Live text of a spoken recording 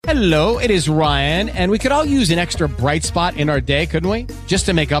Hello, it is Ryan, and we could all use an extra bright spot in our day, couldn't we? Just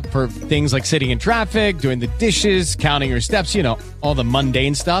to make up for things like sitting in traffic, doing the dishes, counting your steps, you know, all the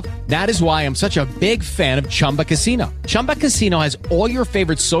mundane stuff. That is why I'm such a big fan of Chumba Casino. Chumba Casino has all your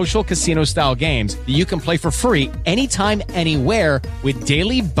favorite social casino-style games that you can play for free anytime, anywhere with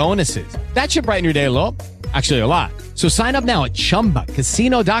daily bonuses. That should brighten your day a little. Actually, a lot. So sign up now at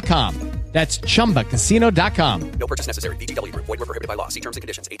ChumbaCasino.com. That's ChumbaCasino.com. No purchase necessary. VGW Group. Void where prohibited by law. See terms and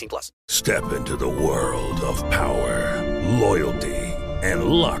conditions. 18+. Step into the world of power, loyalty, and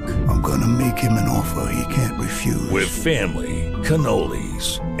luck. I'm gonna make him an offer he can't refuse. With family,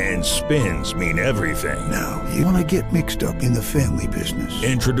 cannolis, and spins mean everything. Now, you wanna get mixed up in the family business.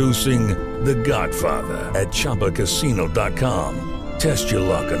 Introducing The Godfather at ChumbaCasino.com. Test your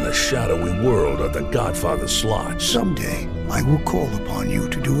luck in the shadowy world of The Godfather slot. Someday, I will call upon you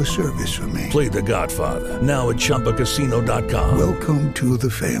to do a service for me. Play The Godfather now at ChumbaCasino.com. Welcome to the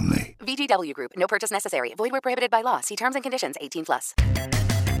family. VGW Group. No purchase necessary. Void where prohibited by law. See terms and conditions. 18+.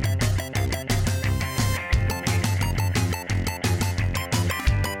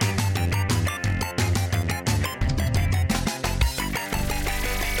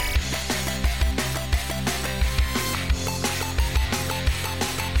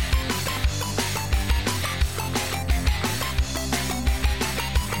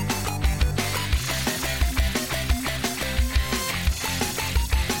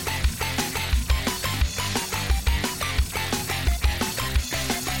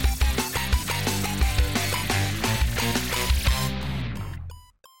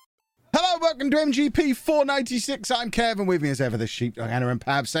 Welcome to MGP 496. I'm Kevin. With me as ever, the sheepdog Anna and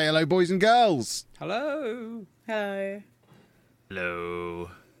Pab. Say hello, boys and girls. Hello. Hello.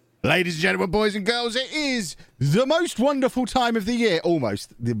 Hello. Ladies and gentlemen, boys and girls, it is the most wonderful time of the year.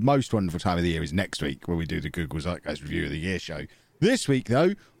 Almost the most wonderful time of the year is next week when we do the Google Zeitgeist Review of the Year show. This week,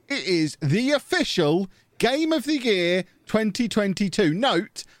 though, it is the official Game of the Year 2022.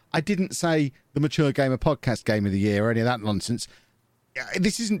 Note, I didn't say the Mature Gamer Podcast Game of the Year or any of that nonsense.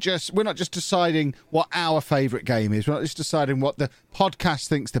 This isn't just, we're not just deciding what our favourite game is. We're not just deciding what the podcast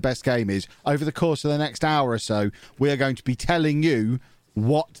thinks the best game is. Over the course of the next hour or so, we are going to be telling you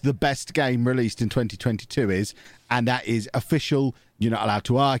what the best game released in 2022 is. And that is official. You're not allowed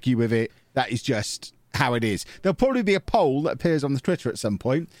to argue with it. That is just how it is. There'll probably be a poll that appears on the Twitter at some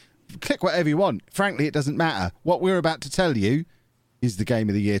point. Click whatever you want. Frankly, it doesn't matter. What we're about to tell you is the Game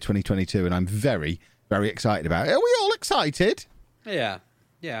of the Year 2022. And I'm very, very excited about it. Are we all excited? Yeah,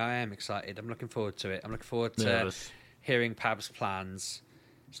 I am excited. I'm looking forward to it. I'm looking forward to hearing Pab's plans.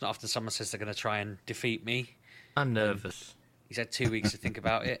 It's not often someone says they're going to try and defeat me. I'm nervous. He's had 2 weeks to think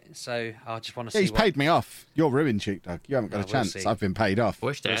about it, so I just want to see. He's paid me off. You're ruined, Sheepdog. You haven't got a chance. See. I've been paid off.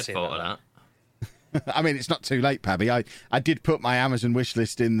 Wish they had thought of that. I mean, it's not too late, Pabby. I did put my Amazon wish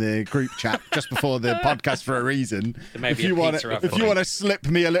list in the group chat just before the podcast for a reason. If you want to slip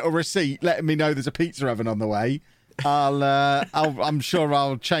me a little receipt, letting me know there's a pizza oven on the way, I'm sure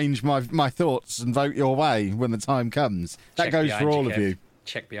I'll change my thoughts and vote your way when the time comes. That goes for all of you.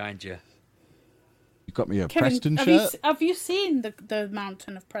 Check behind you. You've got me a Kevin, Preston shirt. Have you seen the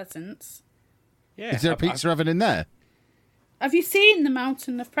mountain of presents? Yeah. Is there a pizza oven in there? Have you seen the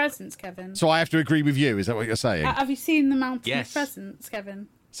mountain of presents, Kevin? So I have to agree with you. Is that what you're saying? Have you seen the mountain of presents, Kevin?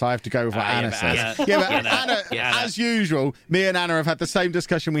 So I have to go with what Anna says. Anna, as usual, me and Anna have had the same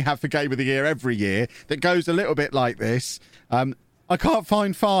discussion we have for Game of the Year every year that goes a little bit like this. I can't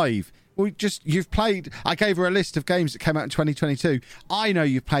find 5. Well, you've played. I gave her a list of games that came out in 2022. I know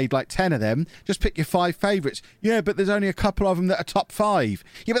you've played like 10 of them. Just pick your 5 favourites. Yeah, but there's only a couple of them that are top 5.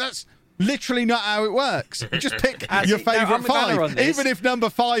 Yeah, but that's literally not how it works. You just pick your favourite 5. Even if number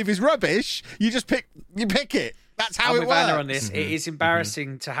 5 is rubbish, you pick it. That's how it works. Anna on this. It is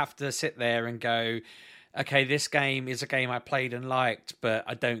embarrassing to have to sit there and go, okay, this game is a game I played and liked, but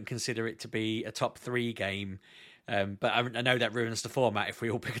I don't consider it to be a top 3 game. But I know that ruins the format if we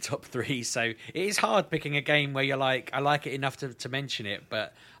all pick a top 3. So it is hard picking a game where you're like, I like it enough to mention it,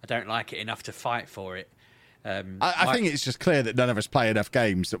 but I don't like it enough to fight for it. I think it's just clear that none of us play enough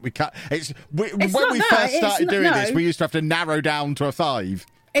games that we can't. When we first started doing this, we used to have to narrow down to a 5.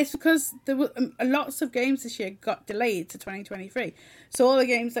 It's because there were lots of games this year got delayed to 2023. So all the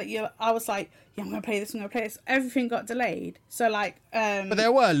games that I was like, yeah, I'm going to play this, everything got delayed. So like... but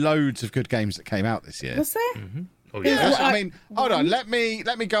there were loads of good games that came out this year. Was there? Mm-hmm. Oh, yeah. Yeah, I mean, hold on. Let me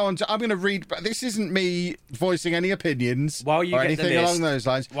go on to... I'm going to read... But this isn't me voicing any opinions or anything along those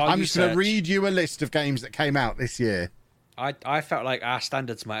lines. I'm just going to read you a list of games that came out this year. I felt like our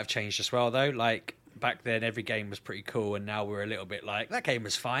standards might have changed as well, though. Like... Back then, every game was pretty cool, and now we're a little bit like, that game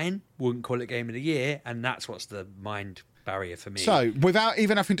was fine, wouldn't call it Game of the Year, and that's what's the mind barrier for me. So, without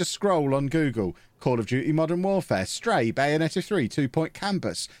even having to scroll on Google, Call of Duty Modern Warfare, Stray, Bayonetta 3, 2 Point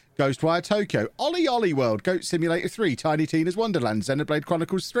Campus, Ghostwire Tokyo, Ollie Ollie World, Goat Simulator 3, Tiny Tina's Wonderland, Xenoblade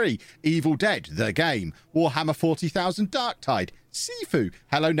Chronicles 3, Evil Dead, The Game, Warhammer 40,000 Darktide, Sifu,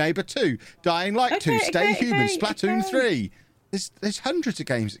 Hello Neighbour 2, Dying Light 2, Stay Human, Splatoon 3. There's hundreds of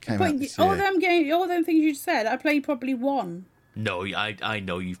games that came out this year. All them things you said, I played probably one. No, I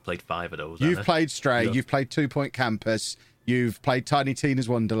know you've played 5 of those. You've Anna. played Stray, you've played 2 Point Campus, you've played Tiny Tina's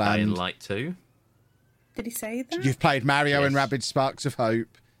Wonderland. Dying Light 2. Did he say that? You've played Mario and Yes. Rabbids Sparks of Hope.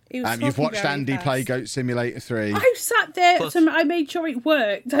 He was You've talking watched very Andy fast. play Goat Simulator 3. I sat there, Plus- I made sure it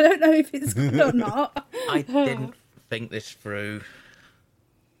worked. I don't know if it's good or not. I didn't think this through.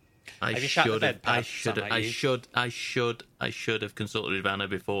 I Have you shot the should have. bed, Pat? I should Sound have. like I should have consulted with Anna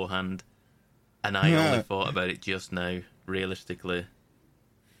beforehand, and I only thought about it just now. Realistically,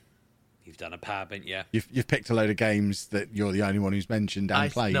 You've done a pab, haven't you? You've picked a load of games that you're the only one who's mentioned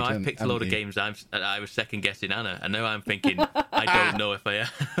and played. I haven't- picked a load of haven't you? games. I was second guessing Anna, and now I'm thinking I don't know if I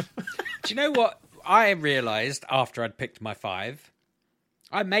have. Do you know what I realised after I'd picked my 5?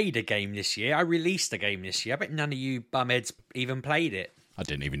 I made a game this year. I released a game this year. I bet none of you bumheads even played it. I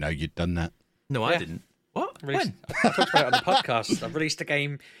didn't even know you'd done that. No, I Yeah. didn't. What? Released, When? I talked about it on the podcast. I've released a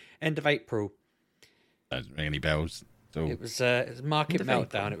game end of April. Doesn't ring any bells. at all. It was Market End of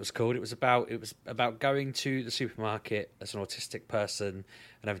Meltdown. April. It was called. It was about going to the supermarket as an autistic person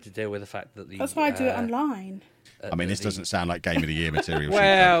and having to deal with the fact that the. That's why I do it online. I mean, this doesn't sound like Game of the Year material.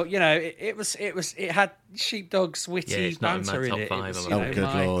 Well, you know, it had Sheepdog's Yeah, witty it's not in my banter in top it. 5, It was, I'm you Oh, know, afraid. good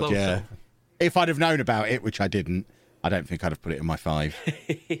my- lord, Close, yeah. though. If I'd have known about it, which I didn't, I don't think I'd have put it in my 5.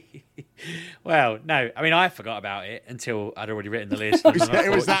 Well, no, I mean, I forgot about it until I'd already written the list.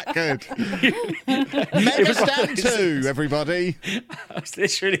 It was that good. Mega Stand 2, everybody. I was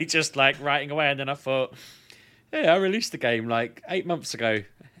literally just like writing away, and then I thought, yeah, I released the game like 8 months ago,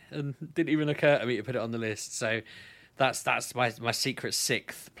 and it didn't even occur to me to put it on the list. So that's my secret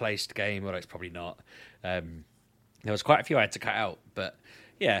 6th placed game. Well, it's probably not. There was quite a few I had to cut out, but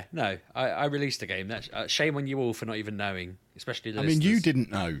yeah, no, I released a game. That's shame on you all for not even knowing, especially the I mean, you listeners.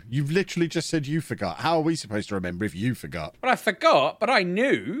 didn't know. You've literally just said you forgot. How are we supposed to remember if you forgot? But I forgot, but I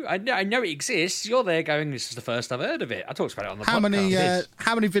knew. I know it exists. You're there going, this is the first I've heard of it. I talked about it on the podcast.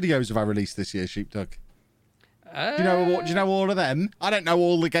 How many videos have I released this year, Sheepdog? Do you know all of them? I don't know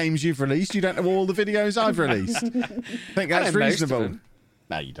all the games you've released. You don't know all the videos I've released. I think I that's know most of reasonable. them.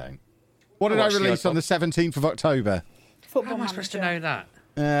 No, you don't. What did I watched the release on odd the 17th of October? Football How am I supposed to Manager. know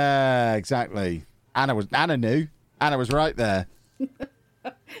that? Exactly. Anna knew. Anna was right there.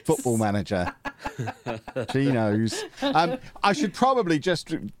 Football Manager. She knows. I should probably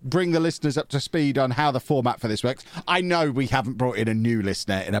just bring the listeners up to speed on how the format for this works. I know we haven't brought in a new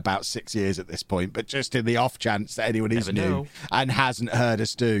listener in about 6 years at this point, but just in the off chance that anyone is Never new know. and hasn't heard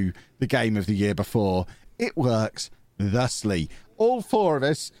us do the game of the year before, it works thusly. All 4 of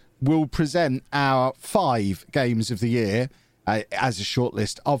us will present our 5 games of the year as a short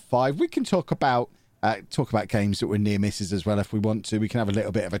list of 5. We can talk about games that were near misses as well if we want to. We can have a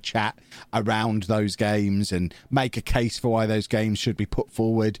little bit of a chat around those games and make a case for why those games should be put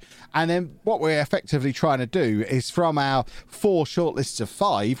forward. And then what we're effectively trying to do is from our 4 shortlists of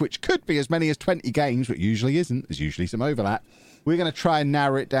 5, which could be as many as 20 games, but usually isn't. There's usually some overlap. We're going to try and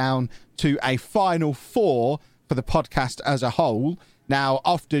narrow it down to a final 4 for the podcast as a whole. Now,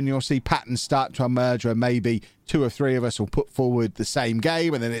 often you'll see patterns start to emerge where maybe 2 or 3 of us will put forward the same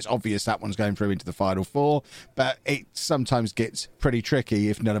game and then it's obvious that one's going through into the final 4. But it sometimes gets pretty tricky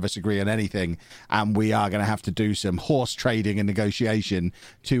if none of us agree on anything. And we are going to have to do some horse trading and negotiation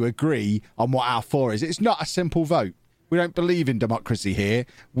to agree on what our 4 is. It's not a simple vote. We don't believe in democracy here.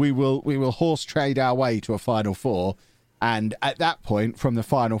 We will horse trade our way to a final 4. And at that point, from the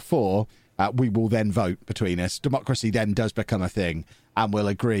final 4... we will then vote between us. Democracy then does become a thing, and we'll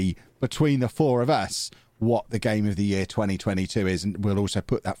agree between the 4 of us what the game of the year 2022 is, and we'll also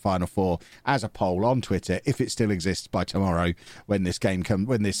put that final 4 as a poll on Twitter if it still exists by tomorrow when this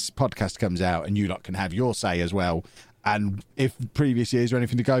podcast comes out, and you lot can have your say as well. And if previous years are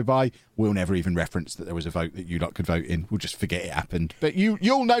anything to go by, we'll never even reference that there was a vote that you lot could vote in. We'll just forget it happened. But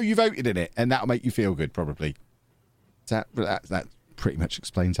you'll know you voted in it, and that'll make you feel good, probably. That pretty much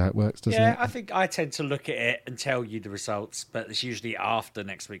explains how it works, doesn't Yeah, it? I think I tend to look at it and tell you the results, but it's usually after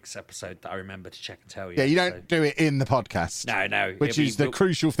next week's episode that I remember to check and tell you. Yeah, you don't So- do it in the podcast. No. Which It'll is be- the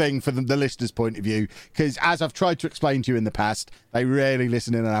crucial thing for the listener's point of view, because as I've tried to explain to you in the past, they rarely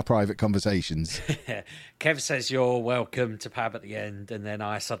listen in on our private conversations. Kev says you're welcome to Pab at the end, and then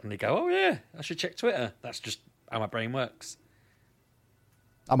I suddenly go, oh yeah, I should check Twitter. That's just how my brain works.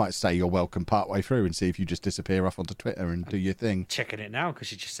 I might say you're welcome partway through and see if you just disappear off onto Twitter and do your thing. Checking it now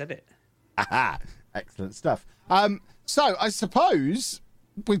because you just said it. Aha! Excellent stuff. So I suppose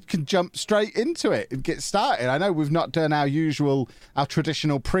we can jump straight into it and get started. I know we've not done our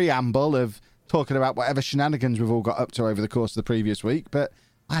traditional preamble of talking about whatever shenanigans we've all got up to over the course of the previous week, but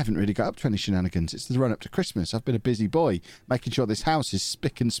I haven't really got up to any shenanigans. It's the run up to Christmas. I've been a busy boy, making sure this house is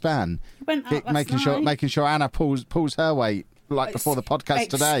spick and span. Went out last making sure Anna pulls her weight before the podcast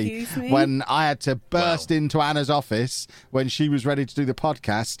today, when I had to burst into Anna's office when she was ready to do the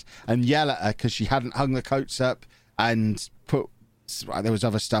podcast and yell at her because she hadn't hung the coats up and put. There was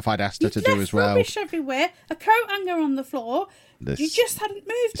other stuff I'd asked her to do as well. Rubbish everywhere, a coat hanger on the floor. You just hadn't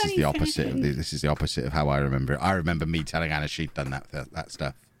moved anything. This is the opposite of how I remember it. I remember me telling Anna she'd done that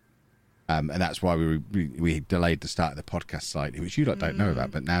stuff. And that's why we delayed the start of the podcast slightly, which you lot don't know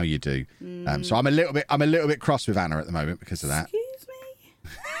about, but now you do. So I'm a little bit cross with Anna at the moment because of that. Excuse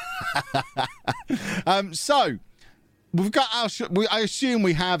me. So we've got I assume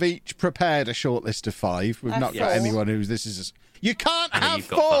we have each prepared a short list of 5. We've not got anyone who's you can't have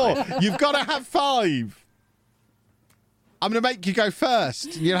 4. You've got to have 5. I'm going to make you go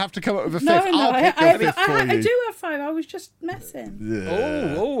first. You'll have to come up with a 5th. I'll pick your 5th for you. I do have 5. I was just messing.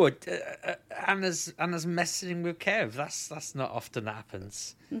 Anna's messing with Kev. That's not often that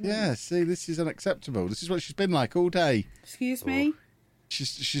happens. Yeah, see, this is unacceptable. This is what she's been like all day. Excuse me?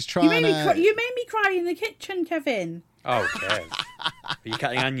 She's trying You made me cry in the kitchen, Kevin. Oh, Kev. Are you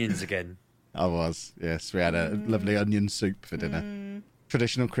cutting onions again? I was, yes. We had a lovely onion soup for dinner.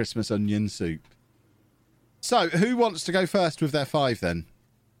 Traditional Christmas onion soup. So, who wants to go first with their 5 then?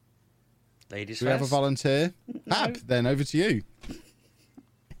 Ladies Do first. we have a volunteer? Pab, then over to you.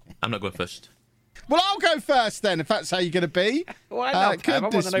 I'm not going first. Well, I'll go first then, if that's how you're going to be. Why not, Kev? I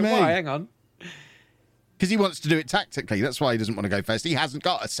want to know why. Hang on. Because he wants to do it tactically. That's why he doesn't want to go first. He hasn't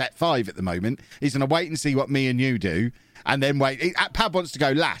got a set 5 at the moment. He's going to wait and see what me and you do. And then wait. Pab wants to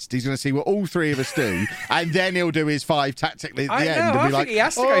go last. He's going to see what all 3 of us do. And then he'll do his 5 tactically at the end. I think he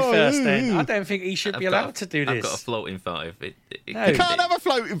has to go first then. I don't think he should be allowed to do this. I've got a floating 5. You can't have a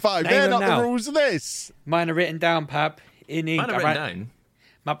floating 5. They're not the rules of this. Mine are written down, Pab. In ink. Mine are written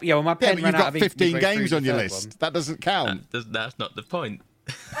down. My pen but ran you've out got of ink 15 games on your list. That doesn't count. That's not the point.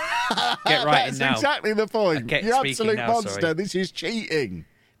 Get right That's exactly the point. You absolute monster. Sorry. This is cheating.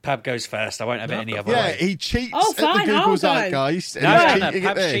 Pab goes first. I won't have it any other way. Yeah, he cheats Oh, at fine, the Google I'll go. Zeitgeist. No, and Anna, he's cheating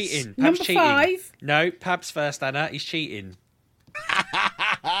at Pab's this. cheating. Number Pab's cheating. 5. No, Pab's first, Anna. He's cheating.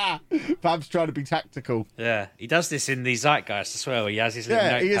 Pab's trying to be tactical. Yeah, he does this in the Zeitgeist as well. He has his little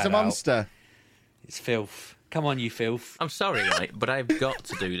notepad he is a out. monster. It's filth. Come on, you filth. I'm sorry, right, but I've got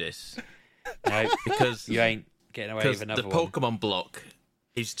to do this. No, because you ain't getting away with another the one. Pokemon block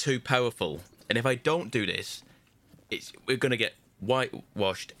is too powerful. And if I don't do this, we're going to get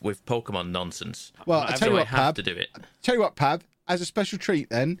whitewashed with Pokemon nonsense. Well, I tell you what, I have Pab. to do it. Tell you what, Pab. As a special treat,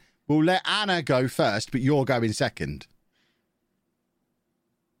 then we'll let Anna go first, but you're going second.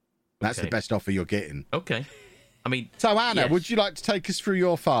 That's the best offer you're getting. Okay. I mean, so Anna, yes. would you like to take us through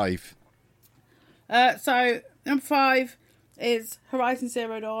your 5? So number 5 is Horizon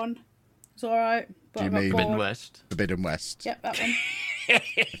Zero Dawn. It's all right. Do you mean Forbidden West? Forbidden West. Yep, that one.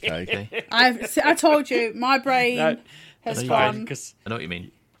 Okay. I told you, my brain has gone. I know what you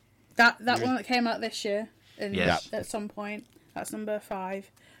mean. That one that came out this year, Yes. at some point. That's number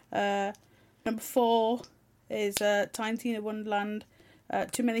 5. Number 4 is Tiny Tina Wonderland.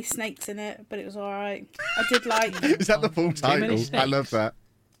 Too many snakes in it, but it was all right. I did like. Is that the full title? I love that.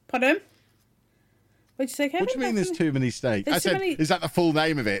 Pardon? What did you say, Kevin? What do you mean there's too many snakes? There's I said, too many... is that the full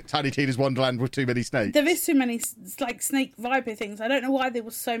name of it? Tiny Tina's Wonderland with too many snakes? There is too many, like, snake viper things. I don't know why there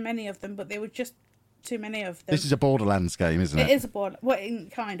were so many of them, but there were just too many of them. This is a Borderlands game, isn't it? It is a Borderlands. Well,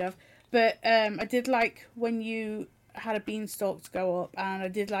 kind of. But I did like when you had a beanstalk to go up, and I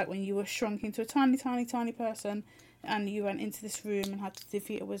did like when you were shrunk into a tiny, tiny, tiny person, and you went into this room and had to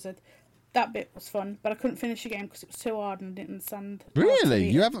defeat a wizard. That bit was fun, but I couldn't finish the game because it was too hard and I didn't understand. Really?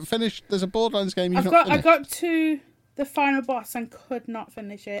 You haven't finished? There's a Borderlands game you've not finished? I got to the final boss and could not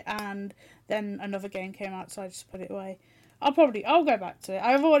finish it, and then another game came out, so I just put it away. I'll go back to it.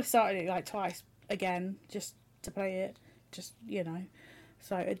 I've already started it like twice again, just to play it,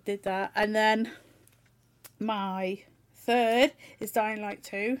 So I did that, and then my 3rd is Dying Light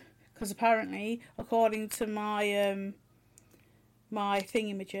 2, because apparently, according to my my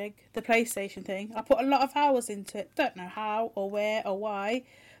thingamajig, the PlayStation thing, I put a lot of hours into it. Don't know how or where or why,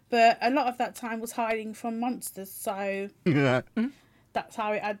 but a lot of that time was hiding from monsters, so that's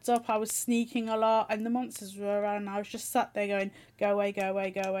how it adds up. I was sneaking a lot and the monsters were around and I was just sat there going, go away, go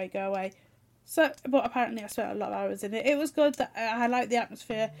away, go away, go away. So, but apparently I spent a lot of hours in it. It was good. I liked the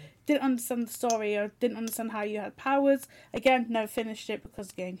atmosphere. Didn't understand the story or didn't understand how you had powers. Again, never finished it because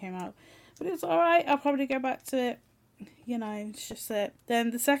the game came out. But it was alright. I'll probably go back to it. You know, it's just it.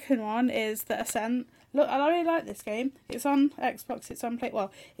 Then the second one is The Ascent. Look, I really like this game. It's on Xbox. It's on Play.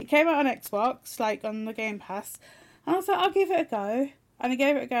 Well, it came out on Xbox, like on the Game Pass. And I was like, I'll give it a go. And I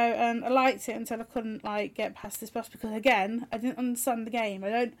gave it a go, and I liked it until I couldn't like get past this boss because again, I didn't understand the game. I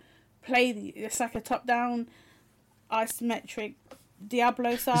don't play it's like a top-down isometric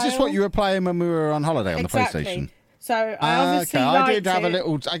Diablo style. Is this what you were playing when we were on holiday on Exactly. the PlayStation? So I obviously liked I did have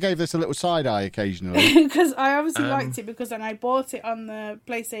it. I gave this a little side eye occasionally. Because I obviously liked it because then I bought it on the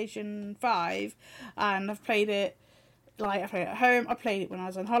PlayStation 5 and I've played it, like I played it at home, I played it when I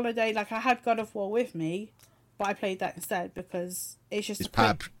was on holiday, like I had God of War with me, but I played that instead because it's just Is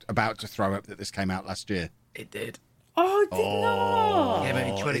Pab about to throw up that this came out last year? It did. Oh, it did not! Yeah,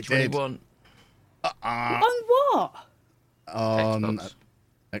 maybe 2021. On what? On Xbox.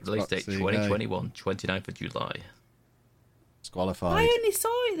 Xbox. Release date there you go. 2021, 29th of July. Disqualified. I only saw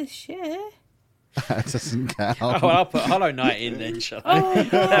it this year. That doesn't count. Oh, well, I'll put Hollow Knight in then, shall I? Oh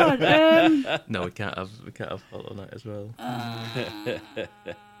my god. No, we can't have Hollow Knight as well.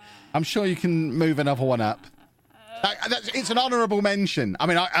 I'm sure you can move another one up. It's an honourable mention. I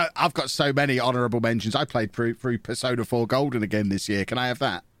mean, I've got so many honourable mentions. I played through Persona 4 Golden again this year. Can I have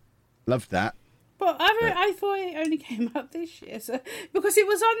that? Loved that. But I thought it only came out this year, so, because it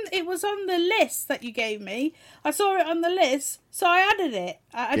was on the list that you gave me. I saw it on the list, so I added it.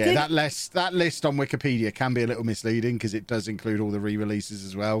 That list on Wikipedia can be a little misleading because it does include all the re-releases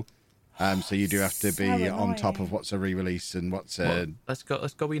as well. So you do have to be So on top annoying. of what's a re-release and what's a. Well, let's go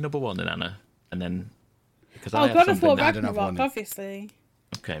with your number one then, Anna, and then because Oh, God of War add another Ragnarok, one. obviously.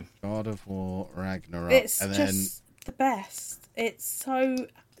 Okay. God of War Ragnarok. It's and just the best. It's so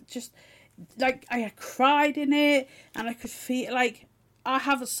just like I cried in it, and I could feel like I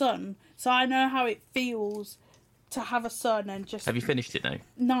have a son, so I know how it feels to have a son and just. Have you finished it now?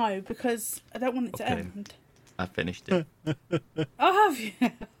 No, because I don't want it to Okay. end. I finished it. Oh, have you?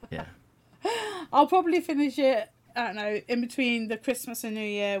 Yeah. I'll probably finish it. I don't know, in between the Christmas and New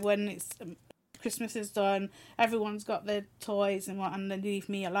Year when it's Christmas is done, everyone's got their toys and what, and they leave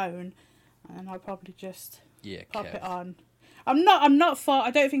me alone, and I'll probably just pop it on. I'm not far.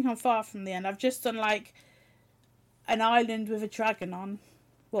 I don't think I'm far from the end. I've just done like an island with a dragon on,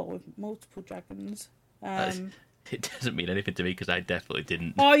 well, with multiple dragons. It doesn't mean anything to me because I definitely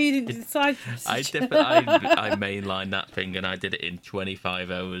didn't. Oh, you didn't decide. I mainlined that thing and I did it in 25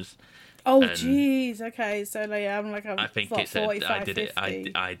 hours. Oh, and jeez. Okay, so like I'm like I think what, it's 45, I did 50.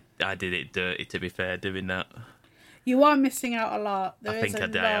 it. I did it dirty. To be fair, doing that. You are missing out a lot. I think I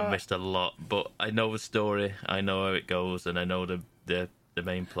did. I have missed a lot, but I know the story. I know how it goes, and I know the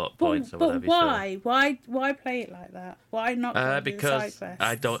main plot points. But why? Why play it like that? Why not? Go do the Because side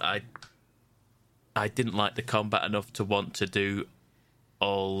I quests? don't. I didn't like the combat enough to want to do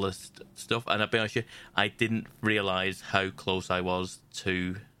all the stuff, and I'll be honest with you, I didn't realise how close I was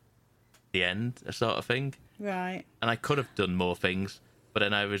to the end, sort of thing. Right. And I could have done more things, but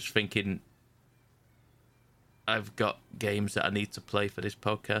then I was thinking, I've got games that I need to play for this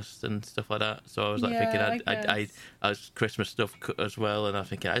podcast and stuff like that. So I was like thinking, I was Christmas stuff as well, and I'm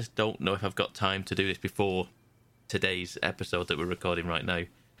thinking, I just don't know if I've got time to do this before today's episode that we're recording right now.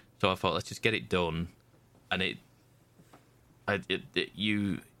 So I thought, let's just get it done, and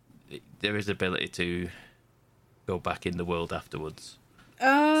there is ability to go back in the world afterwards.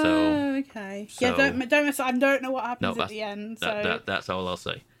 Oh, okay. Yeah, so- don't mess. I don't know what happens No, at that's, the end. So that's all I'll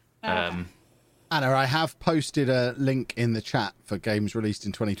say. Anna, I have posted a link in the chat for games released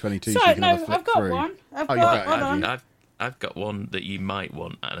in 2022. So, so you can no, have a flick I've got through. one. I've Oh, got. you've got it, Hold have on. you? I've got one that you might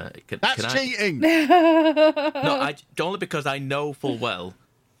want, Anna. That's cheating. No, only because I know full well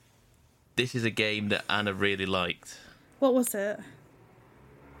this is a game that Anna really liked. What was it?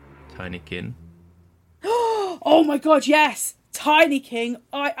 Tinykin. Oh my god, yes! Tiny King.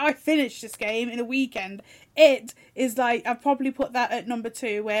 I finished this game in a weekend. It is like, I've probably put that at number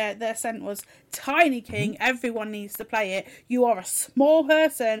 2 where the Ascent was. Tiny King, everyone needs to play it. You are a small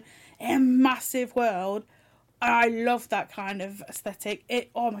person in a massive world. And I love that kind of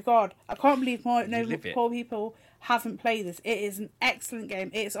aesthetic. Oh my god, I can't believe more people haven't played this. It is an excellent game.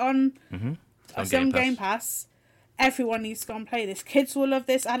 It's on, Game Pass. Everyone needs to go and play this. Kids will love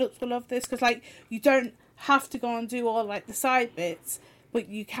this, adults will love this, because like you don't have to go and do all like the side bits, but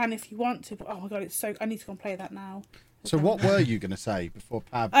you can if you want to. But oh my god, it's so, I need to go and play that now. So what were you going to say before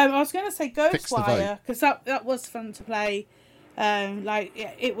Pab? I was going to say Fix the vote. Ghostwire, because that was fun to play.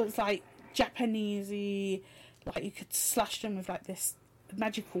 It was like Japanesey, like you could slash them with like this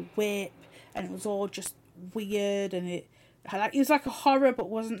magical whip, and it was all just weird, and it was like a horror, but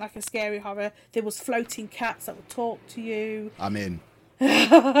wasn't like a scary horror. There was floating cats that would talk to you. I'm in.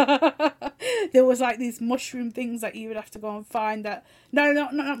 There was like these mushroom things that you would have to go and find. That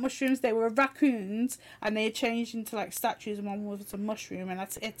not mushrooms. They were raccoons, and they had changed into like statues. And one was a mushroom, and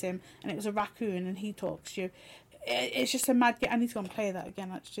that's hit him, and it was a raccoon, and he talks to you. It's just a mad game. I need to go and play that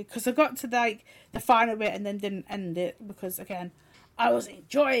again actually, because I got to like the final bit and then didn't end it because again I was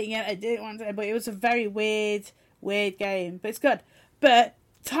enjoying it. I didn't want to, but it was a very weird game. But it's good. But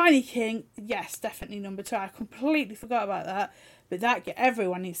Tiny King, yes, definitely number 2. I completely forgot about that. But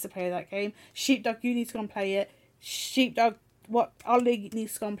everyone needs to play that game. Sheepdog, you need to go and play it. Sheepdog, Ollie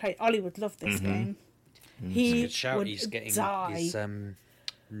needs to go and play. Ollie would love this game. He Good shout. would He's getting die. his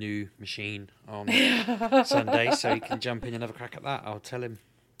new machine on Sunday, so he can jump in and have a crack at that. I'll tell him.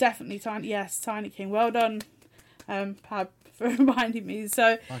 Definitely Tiny King. Well done, Pab, for reminding me.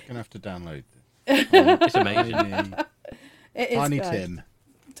 So I'm gonna have to download this. It's amazing. it is Tiny good. Tim.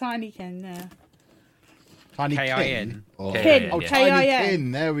 Tiny Kin, yeah. Tiny K-I-N. Kin. Or... Kin. Oh, Yeah. Tiny K-I-N.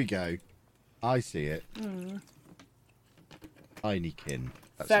 Kin. There we go. I see it. Tiny Kin.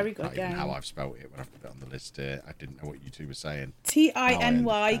 That's Very not good even game. how I've spelt it when I've put it on the list here. I didn't know what you two were saying. TINYKIN.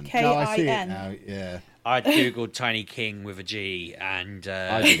 No, I see it now. Yeah. I googled Tiny King with a G, and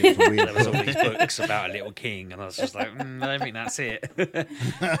I think it was weird. there was all these books about a little king, and I was just like, I don't think that's it.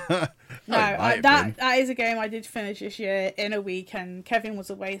 No, might have that is a game I did finish this year in a weekend. Kevin was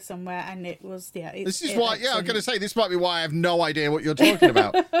away somewhere, and it was This is why. Yeah, I'm going to say this might be why I have no idea what you're talking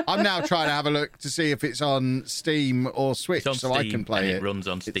about. I'm now trying to have a look to see if it's on Steam or Switch, It's on so Steam, I can play and it. it runs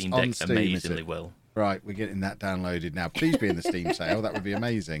on It's Steam on Deck Steam, is amazingly it? well. Right, we're getting that downloaded now. Please be in the Steam sale. That would be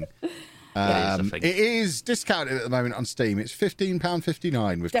amazing. I think. It is discounted at the moment on Steam. It's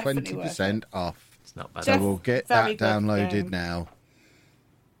 £15.59 with Definitely 20% off. It's not bad. So we'll get Very that good downloaded game. now.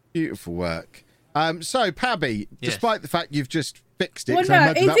 Beautiful work. So, Pabby, Yes. despite the fact you've just fixed it, Well, 'cause I no,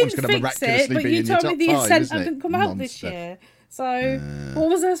 imagine it that one's didn't going to fix it, miraculously but be you in your told me top the 5, Ascent isn't it? hadn't come out this Monster. year. So, what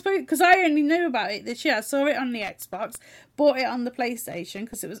was I supposed? Because I only knew about it this year. I saw it on the Xbox, bought it on the PlayStation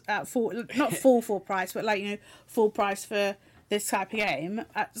because it was at not full price, but like full price for this type of game.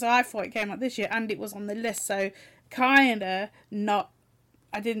 So I thought it came out this year, and it was on the list. So kinda not.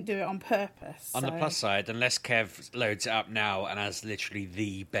 I didn't do it on purpose. On the so. plus side, unless Kev loads it up now and has literally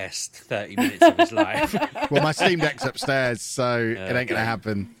the best 30 minutes of his life. Well, my Steam Deck's upstairs, so it ain't going to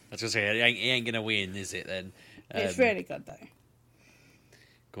happen. I was going to say, he ain't going to win, is it then? It's really good though.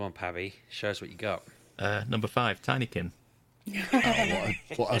 Go on, Pabby. Show us what you got. Number 5, Tinykin.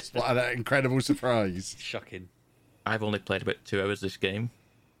 What an incredible surprise. Shocking. I've only played about 2 hours this game.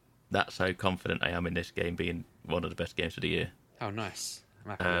 That's how confident I am in this game being one of the best games of the year. Oh, nice. I'm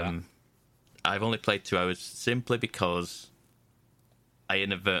happy with that. I've only played 2 hours simply because I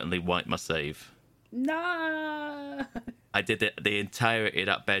inadvertently wiped my save. No. I did it, the entirety of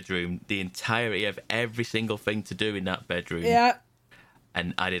that bedroom, the entirety of every single thing to do in that bedroom. Yeah.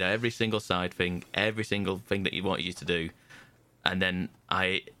 And I did every single side thing, every single thing that he wanted you to do. And then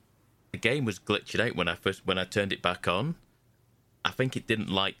the game was glitching out when I turned it back on. I think it didn't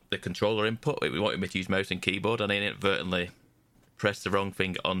like the controller input. It wanted me to use mouse and keyboard, and I inadvertently pressed the wrong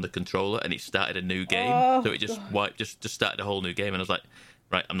thing on the controller, and it started a new game. Oh, so it just wiped, just started a whole new game, and I was like,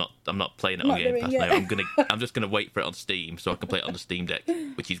 right, I'm not playing it Not on Game doing Pass it. now. I'm just gonna wait for it on Steam so I can play it on the Steam Deck,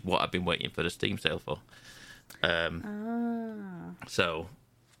 which is what I've been waiting for the Steam sale for. So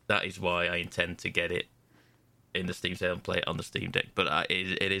that is why I intend to get it in the Steam sale and play it on the Steam Deck. But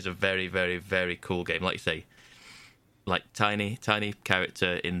it is a very, very, very cool game. Like you say, like tiny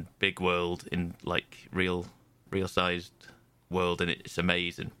character in big world, in like real sized world, and it's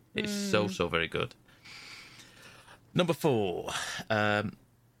amazing. It's so very good. Number 4,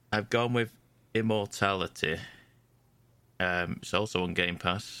 I've gone with Immortality. It's also on Game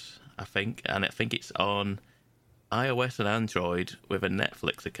Pass, I think, and I think it's on iOS and Android with a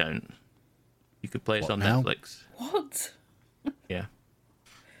Netflix account. You could play it on now? Netflix. What? Yeah.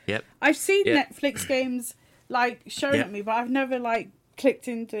 Yep. I've seen Yeah. Netflix games like shown Yeah. at me, but I've never like clicked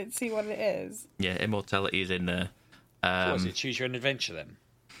into it to see what it is. Yeah, Immortality is in there. What was it? Choose Your Own Adventure then?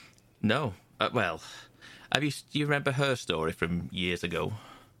 No. Well, do you remember Her Story from years ago?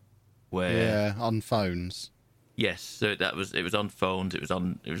 Where Yeah, on phones. Yes, so it was on phones, it was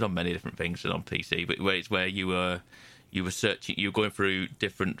on many different things, and on PC. But where you were searching, you were going through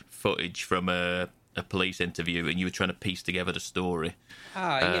different footage from a police interview, and you were trying to piece together the story.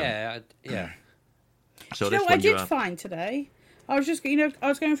 Yeah. So Do you know this what I one you did find today? I was just, I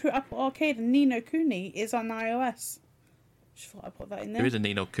was going through Apple Arcade, and Ni no Kuni is on iOS. Just thought I'd put that in there. there is a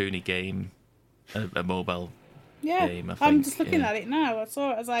Ni no Kuni game, a mobile yeah, game. I think, I'm just looking yeah. at it now. I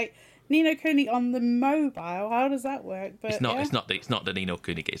saw it. I was like, Ni no Kuni on the mobile. How does that work? But it's not the Ni no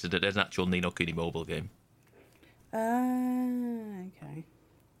Kuni game. There's an actual Ni no Kuni mobile game. Okay.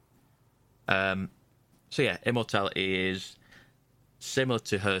 So yeah, Immortality is similar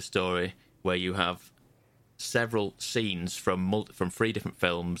to Her Story, where you have several scenes from 3 different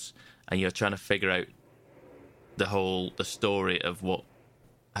films, and you're trying to figure out the story of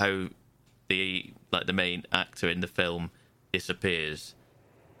how the main actor in the film disappears,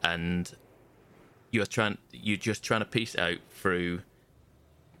 and you're just trying to piece it out through.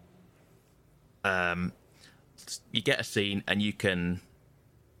 You get a scene, and you can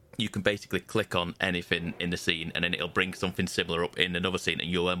basically click on anything in the scene, and then it'll bring something similar up in another scene, and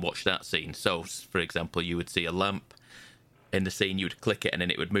you'll then watch that scene. So, for example, you would see a lamp in the scene, you would click it, and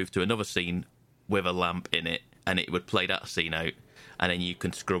then it would move to another scene with a lamp in it, and it would play that scene out, and then you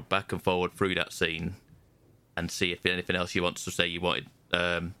can scrub back and forward through that scene and see if anything else you want. So say you wanted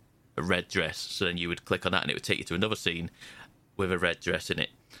a red dress, so then you would click on that, and it would take you to another scene with a red dress in it.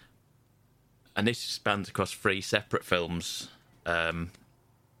 And this spans across 3 separate films,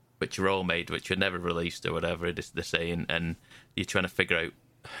 which are all made, which are never released or whatever they're saying, and you're trying to figure out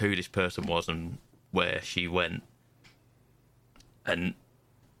who this person was and where she went. And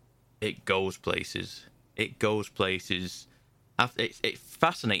it goes places. It's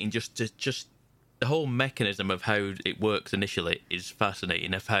fascinating. Just the whole mechanism of how it works initially is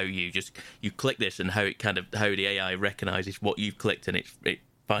fascinating. Of how you click this, and how the AI recognizes what you've clicked, and it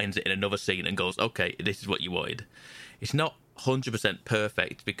finds it in another scene and goes, okay, this is what you wanted. It's not 100%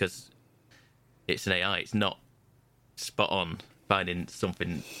 perfect because it's an AI. It's not spot on finding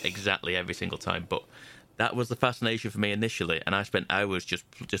something exactly every single time, but that was the fascination for me initially, and I spent hours just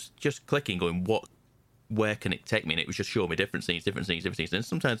clicking, going, where can it take me? And it was just showing me different scenes. And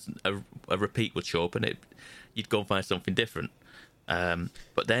sometimes a repeat would show up, and you'd go and find something different.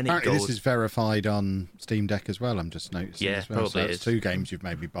 But then apparently this is verified on Steam Deck as well. I'm just noticing. Yeah, as well. probably so it's 2 games you've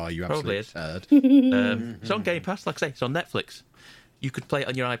made me buy. You probably absolute turd. It's on Game Pass, like I say. It's on Netflix. You could play it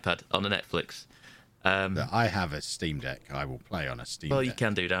on your iPad on the Netflix. I have a Steam Deck. I will play on a Steam Deck. Well, you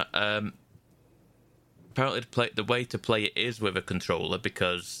can do that. Apparently, the way to play it is with a controller,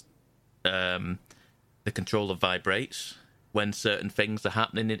 because the controller vibrates when certain things are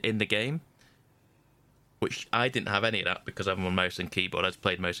happening in the game, which I didn't have any of that because I'm on mouse and keyboard. I just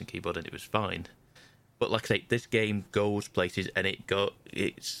played mouse and keyboard and it was fine. But like I say, this game goes places, and it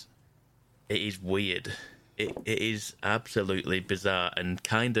is weird. It is absolutely bizarre, and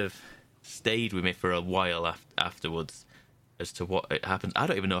kind of stayed with me for a while afterwards as to what happened. I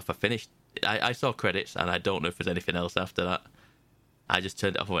don't even know if I finished. I saw credits, and I don't know if there's anything else after that. I just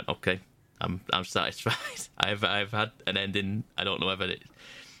turned it off and went, okay, I'm satisfied. I've had an ending. I don't know whether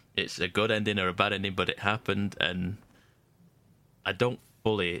it's a good ending or a bad ending, but it happened, and I don't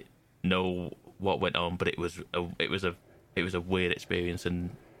fully know what went on, but it was a weird experience,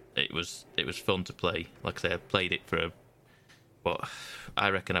 and it was fun to play. Like I say, I played it for I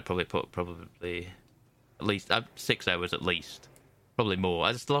reckon I probably put at least 6 hours at least, probably more.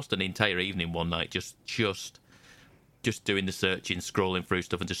 I just lost an entire evening one night just doing the searching, scrolling through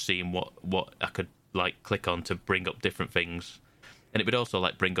stuff, and just seeing what I could click on to bring up different things. And it would also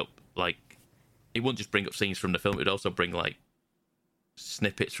bring up it wouldn't just bring up scenes from the film, it would also bring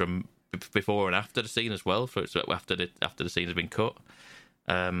snippets from before and after the scene as well, so after the scene has been cut.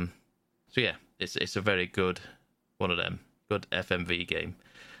 So yeah, it's a very good one of them. Good FMV game.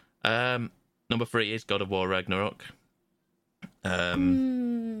 Number 3 is God of War Ragnarok. I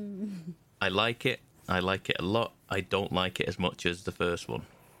like it. I like it a lot. I don't like it as much as the first one.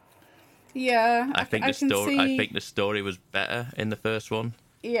 Yeah, I think the story was better in the first one.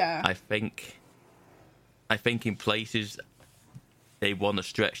 Yeah. I think in places they want to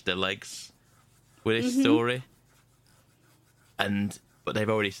stretch their legs with this story, but they've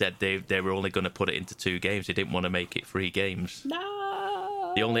already said they were only going to put it into 2 games. They didn't want to make it 3 games.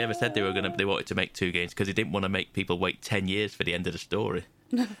 No. They only ever said they wanted to make 2 games because they didn't want to make people wait 10 years for the end of the story.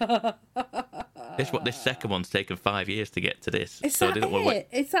 This second one's taken 5 years to get to this. Is that it?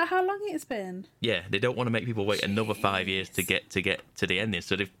 Is that how long it's been? Yeah, they don't want to make people wait another 5 years to get to the ending.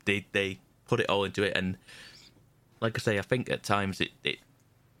 So they put it all into it, and like I say, I think at times it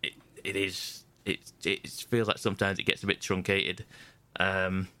feels like sometimes it gets a bit truncated.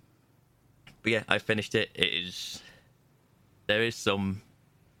 But yeah, I finished it. There is some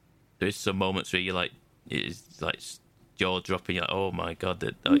moments where it is jaw dropping. You're like, oh my god,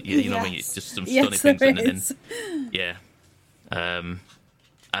 you know what I mean? It's just some stunning things, and yeah. And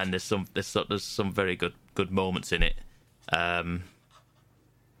there's some very good moments in it.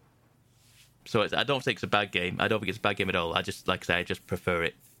 So I don't think it's a bad game. I don't think it's a bad game at all. I just, like I say, I just prefer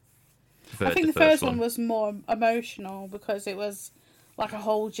it I think the first one was more emotional because it was like a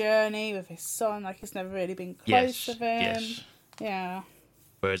whole journey with his son. Like he's never really been close with him. Yes. Yeah.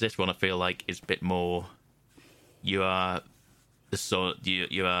 Whereas this one, I feel like is a bit more. You are the sort.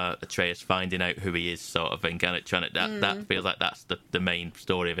 You are Atreus finding out who he is, sort of thing. Kind of trying to that feels like that's the main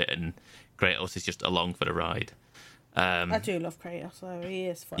story of it, and Kratos is just along for the ride. I do love Kratos, though. He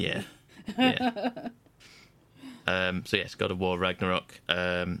is funny. Yeah. Yeah. So yes, God of War Ragnarok.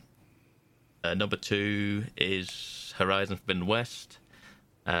 Number 2 is Horizon Forbidden West.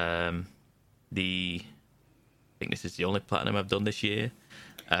 I think this is the only platinum I've done this year.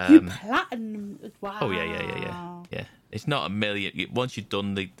 You platinum? Wow. Oh yeah. It's not a million. Once you've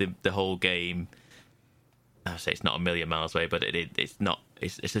done the whole game, I say it's not a million miles away, but it's not.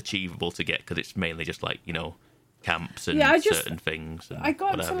 It's achievable to get because it's mainly just like camps and certain things. And I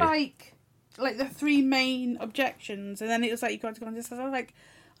got to you. like the 3 main objections, and then it was like you got to go on this. I was like,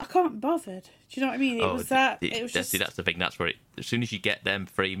 I can't be bothered. Do you know what I mean? It was just. That's the thing. That's where as soon as you get them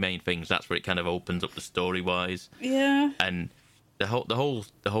 3 main things, that's where it kind of opens up the story wise. Yeah. And the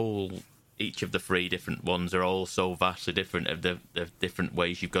whole each of the 3 different ones are all so vastly different of the different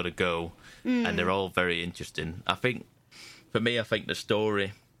ways you've got to go, and they're all very interesting. I think for me, the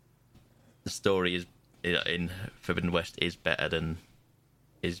story is in Forbidden West is better than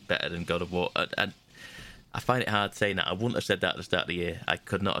God of War. And I find it hard saying that. I wouldn't have said that at the start of the year. I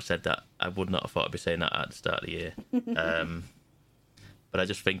could not have said that. I would not have thought I'd be saying that at the start of the year. But I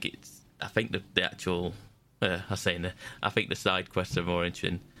just think I think the actual. I think the side quests are more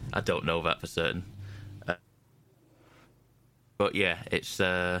interesting. I don't know that for certain. But yeah, it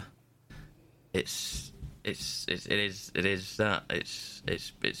is that.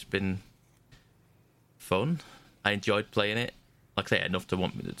 It's been fun. I enjoyed playing it. Like I say, enough to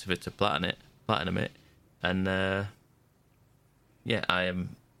want me to platinum it, and I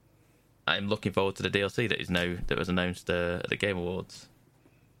am looking forward to the DLC that was announced at the Game Awards.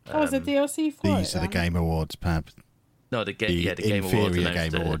 Is it DLC for These are the Game Awards, Pab. No, the Game Awards. Inferior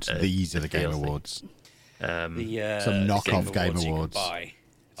Game Awards. These are the Game Awards. Some knockoff Game Awards. Off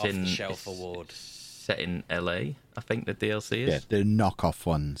the shelf award. Set in LA, I think the DLC is. Yeah, the knockoff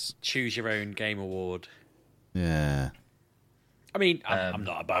ones. Choose your own game award. Yeah. I mean, I'm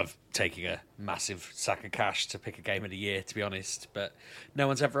not above taking a massive sack of cash to pick a game of the year, to be honest, but no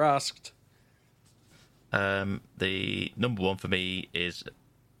one's ever asked. The number 1 for me is.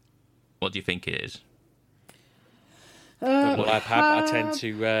 What do you think it is? I tend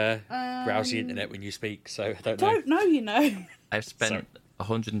to browse the internet when you speak, so I don't know. Don't know, you know. I've spent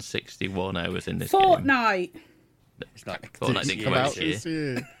 161 hours in this Fortnite. game. It's not Fortnite didn't come out this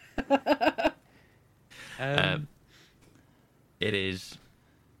year. It is.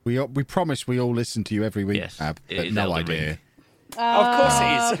 We promise we all listen to you every week, yes, Ab, but no idea. Of course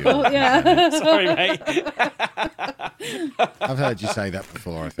it is. Well, yeah. Sorry, mate. I've heard you say that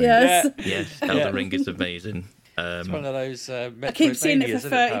before, I think. Yes. Yes, Elden Ring is amazing. It's one of those I keep seeing it for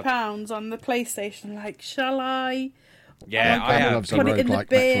 £30 on the PlayStation. Like, shall I? Yeah, I have. Loves a roguelike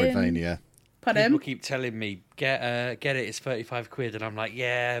Metroidvania. Pardon? People keep telling me, get it, it's 35 quid. And I'm like,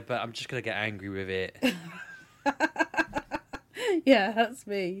 yeah, but I'm just going to get angry with it. Yeah, that's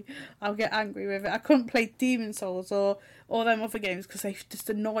me. I'll get angry with it. I couldn't play Demon Souls or them other games because they just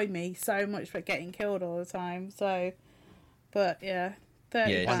annoy me so much for getting killed all the time. So, but yeah,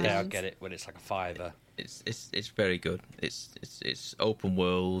 £30. One day I'll get it when it's like a $5. It's very good. It's open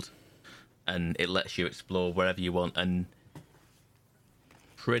world, and it lets you explore wherever you want, and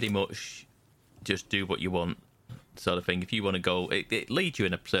pretty much just do what you want, sort of thing. If you want to go, it leads you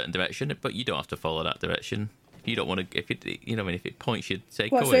in a certain direction, but you don't have to follow that direction. If you don't want to, if it points you, say,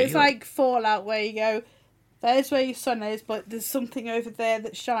 well, go so here. it's like Fallout where you go, there's where your sun is, but there's something over there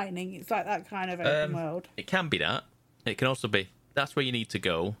that's shining. It's like that kind of open world. It can be that. It can also be that's where you need to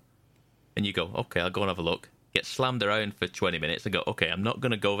go, and you go, okay, I'll go and have a look. Get slammed around for 20 minutes and go, okay, I'm not going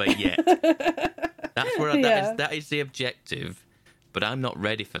to go there yet. That's where that is the objective, but I'm not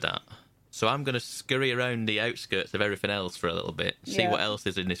ready for that. So I'm going to scurry around the outskirts of everything else for a little bit, see what else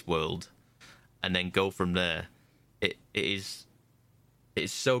is in this world, and then go from there. It's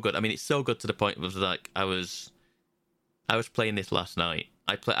so good. I mean, it's so good to the point of like I was playing this last night.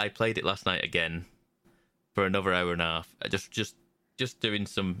 I played it last night again for another hour and a half. Just doing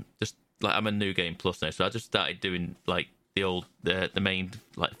some like I'm a New Game Plus now, so I just started doing like the main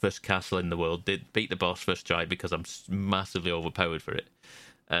like first castle in the world. Did beat the boss first try because I'm massively overpowered for it,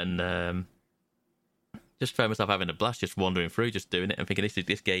 and just found myself having a blast, just wandering through, just doing it, and thinking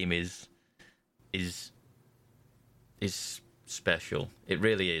this game is special. It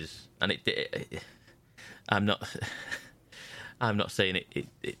really is, and I'm not I'm not saying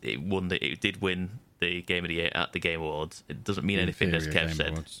it won. It did win the Game of the Year at the Game Awards. It doesn't mean anything, as Kev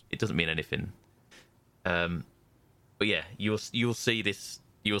said. Awards. It doesn't mean anything. But yeah, you'll see this.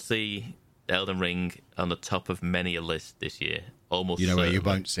 You'll see Elden Ring on the top of many a list this year. Almost. You know where you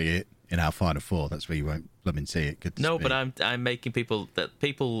won't see it? In our Final Four. That's where you won't blooming see it. Good to no, speak. but I'm making people who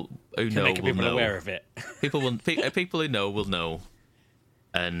know making will people know. aware of it. People who know will know.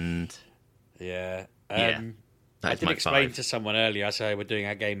 And yeah. I did explain to someone earlier. I said we're doing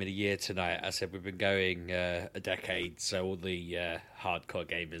our Game of the Year tonight. I said we've been going a decade, so all the hardcore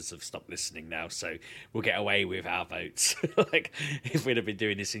gamers have stopped listening now. So we'll get away with our votes. Like if we'd have been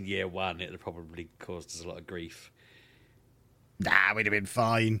doing this in year one, it would have probably caused us a lot of grief. Nah, we'd have been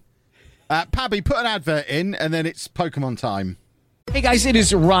fine. Pabby, put an advert in, and then it's Pokemon time. Hey guys, it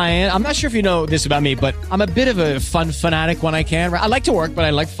is Ryan. I'm not sure if you know this about me, but I'm a bit of a fun fanatic when I can. I like to work, but I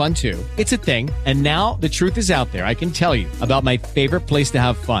like fun too. It's a thing. And now the truth is out there. I can tell you about my favorite place to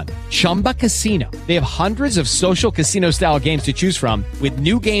have fun. Chumba Casino. They have hundreds of social casino style games to choose from with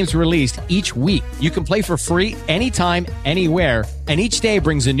new games released each week. You can play for free anytime, anywhere. And each day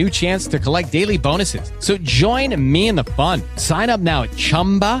brings a new chance to collect daily bonuses. So join me in the fun. Sign up now at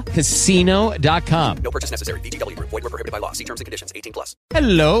ChumbaCasino.com. No purchase necessary. VGW. Void where prohibited by law. See terms and conditions. 18+.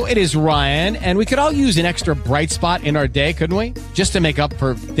 Hello, it is Ryan, and we could all use an extra bright spot in our day, couldn't we? Just to make up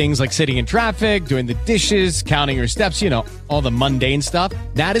for things like sitting in traffic, doing the dishes, counting your steps, all the mundane stuff.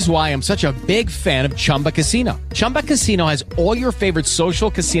 That is why I'm such a big fan of Chumba Casino. Chumba Casino has all your favorite social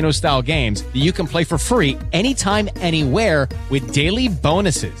casino-style games that you can play for free anytime, anywhere with daily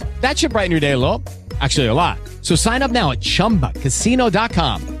bonuses. That should brighten your day a little. Actually, a lot. So sign up now at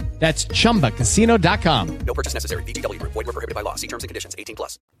ChumbaCasino.com. That's ChumbaCasino.com. No purchase necessary. VGW. Void where prohibited by law. See terms and conditions.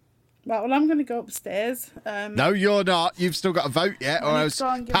 18+. Right, well, I'm going to go upstairs. No, you're not. You've still got to vote yet, or else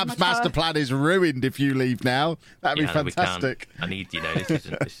Pab's master plan is ruined if you leave now. That'd be fantastic. I need,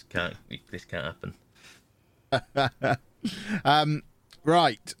 this can't happen.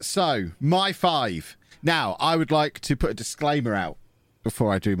 Right, so my 5. Now, I would like to put a disclaimer out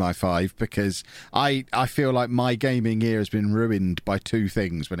before I do my 5, because I feel like my gaming year has been ruined by 2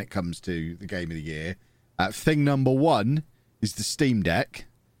 things when it comes to the Game of the Year. Thing number 1 is the Steam Deck,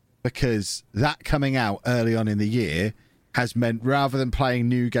 because that coming out early on in the year has meant rather than playing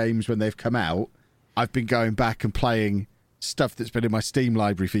new games when they've come out, I've been going back and playing stuff that's been in my Steam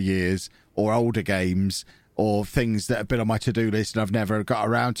library for years, or older games, or things that have been on my to-do list and I've never got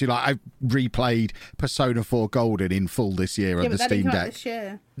around to. Like, I've replayed Persona 4 Golden in full this year on the Steam Deck. This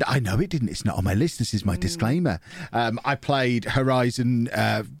year. I know it didn't. It's not on my list. This is my disclaimer. I played Horizon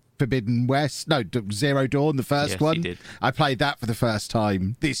Forbidden West. No, Zero Dawn, the first one. You did. I played that for the first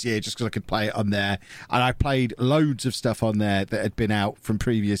time this year just because I could play it on there. And I played loads of stuff on there that had been out from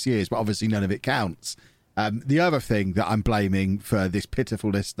previous years, but obviously none of it counts. The other thing that I'm blaming for this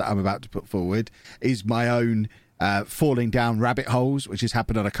pitiful list that I'm about to put forward is my own falling down rabbit holes, which has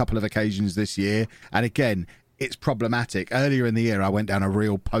happened on a couple of occasions this year. And again, it's problematic. Earlier in the year, I went down a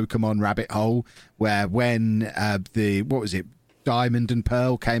real Pokemon rabbit hole where when Diamond and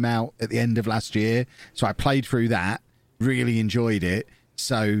Pearl came out at the end of last year. So I played through that, really enjoyed it.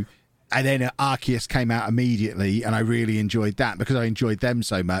 And then Arceus came out immediately, and I really enjoyed that. Because I enjoyed them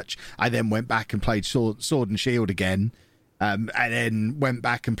so much, I then went back and played Sword and Shield again, and then went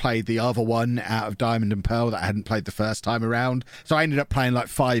back and played the other one out of Diamond and Pearl that I hadn't played the first time around. So I ended up playing like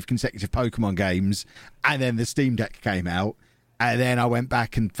 5 consecutive Pokemon games, and then the Steam Deck came out. And then I went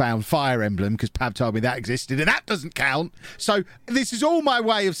back and found Fire Emblem because Pab told me that existed, and that doesn't count. So this is all my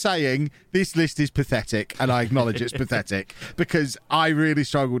way of saying this list is pathetic, and I acknowledge it's pathetic because I really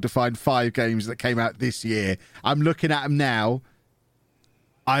struggled to find 5 games that came out this year. I'm looking at them now.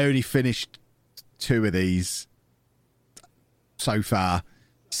 I only finished 2 of so far.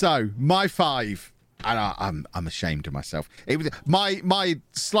 So my 5. And I'm ashamed of myself. It was my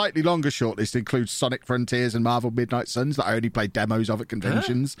slightly longer shortlist includes Sonic Frontiers and Marvel Midnight Suns that I only played demos of at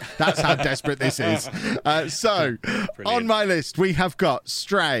conventions. That's how desperate this is. So on my list we have got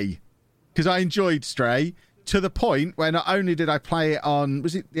Stray, because I enjoyed Stray to the point where not only did I play it on,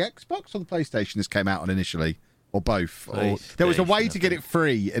 was it the Xbox or the PlayStation this came out on initially, or both? Or there was a way to get it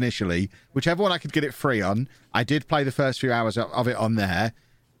free initially, whichever one I could get it free on. I did play the first few hours of it on there.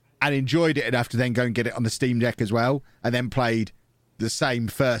 And enjoyed it enough to then go and get it on the Steam Deck as well, and then played the same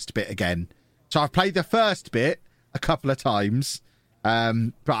first bit again. So I've played the first bit a couple of times,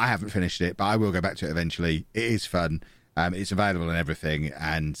 but I haven't finished it, but I will go back to it eventually. It is fun. It's available and everything,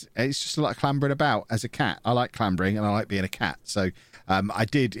 and it's just a lot of clambering about as a cat. I like clambering, and I like being a cat. So I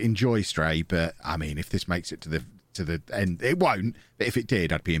did enjoy Stray, but, I mean, if this makes it to the to the end. It won't, but if it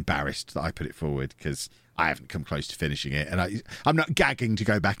did, I'd be embarrassed that I put it forward because I haven't come close to finishing it, and I'm not gagging to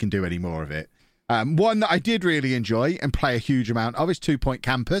go back and do any more of it. One that I did really enjoy and play a huge amount of is 2 Point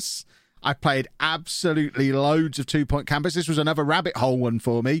Campus. I played absolutely loads of 2 Point Campus. This was another rabbit hole one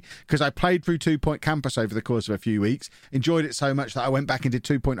for me because I played through 2 Point Campus over the course of a few weeks, enjoyed it so much that I went back and did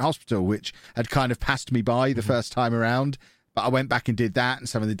 2 Point Hospital, which had kind of passed me by the first time around. But I went back and did that and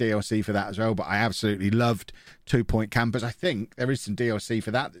some of the DLC for that as well. But I absolutely loved 2 Point Campus. I think there is some DLC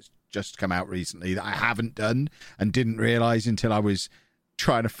for that that's just come out recently that I haven't done and didn't realise until I was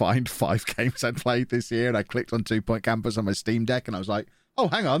trying to find 5 games I'd played this year. And I clicked on 2 Point Campus on my Steam Deck and I was like, oh,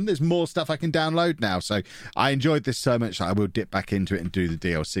 hang on, there's more stuff I can download now. So I enjoyed this so much that I will dip back into it and do the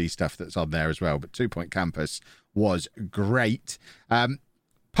DLC stuff that's on there as well. But 2 Point Campus was great.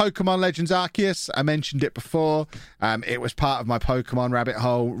 Pokemon Legends Arceus, I mentioned it before. It was part of my Pokemon rabbit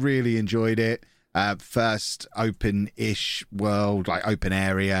hole. Really enjoyed it. First open-ish world, like open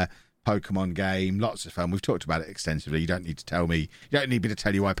area Pokemon game. Lots of fun. We've talked about it extensively. You don't need me to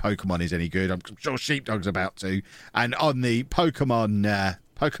tell you why Pokemon is any good. I'm sure Sheepdog's about to. And on the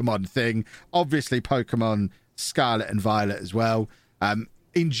Pokemon thing, obviously Pokemon Scarlet and Violet as well.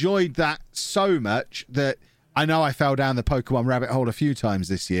 Enjoyed that so much that I know I fell down the Pokemon rabbit hole a few times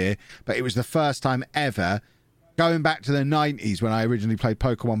this year, but it was the first time ever, going back to the 90s when I originally played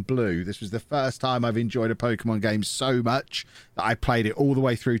Pokemon Blue. This was the first time I've enjoyed a Pokemon game so much that I played it all the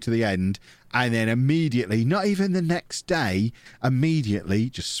way through to the end, and then immediately, not even the next day, immediately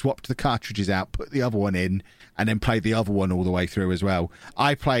just swapped the cartridges out, put the other one in, and then played the other one all the way through as well.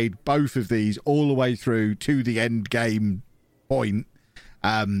 I played both of these all the way through to the end game point,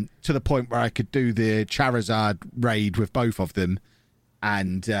 to the point where I could do the Charizard raid with both of them,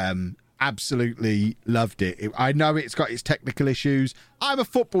 and absolutely loved it. I know it's got its technical issues. I'm a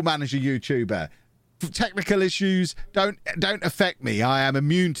Football Manager YouTuber. Technical issues don't affect me. I am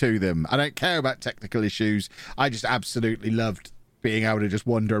immune to them. I don't care about technical issues. I just absolutely loved being able to just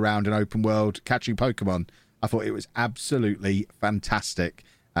wander around an open world catching Pokemon. I thought it was absolutely fantastic.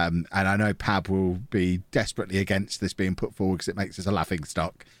 And I know Pab will be desperately against this being put forward because it makes us a laughing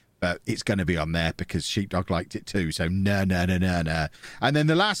stock, but it's going to be on there because Sheepdog liked it too. So no. And then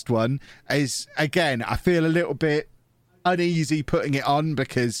the last one is, again, I feel a little bit uneasy putting it on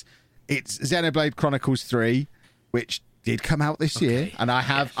because it's Xenoblade Chronicles 3, which did come out this year. And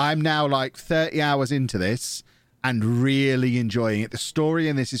I'm now like 30 hours into this and really enjoying it. The story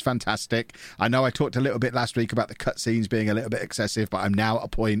in this is fantastic. I know I talked a little bit last week about the cutscenes being a little bit excessive, but I'm now at a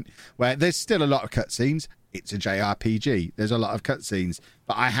point where there's still a lot of cutscenes. It's a JRPG. There's a lot of cutscenes,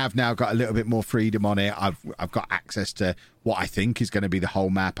 but I have now got a little bit more freedom on it. I've got access to what I think is going to be the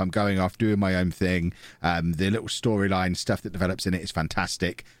whole map. I'm going off doing my own thing. The little storyline stuff that develops in it is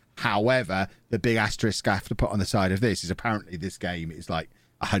fantastic. However, the big asterisk I have to put on the side of this is apparently this game is like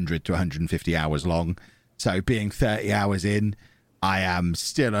 100 to 150 hours long. So being 30 hours in, I am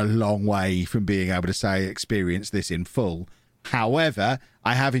still a long way from being able to say experience this in full. However,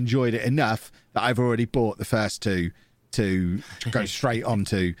 I have enjoyed it enough that I've already bought the first two to go straight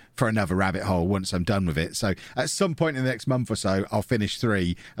onto for another rabbit hole once I'm done with it. So at some point in the next month or so, I'll finish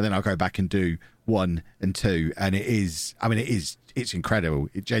 3 and then I'll go back and do 1 and 2. And it's incredible.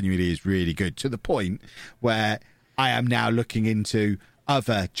 It genuinely is really good, to the point where I am now looking into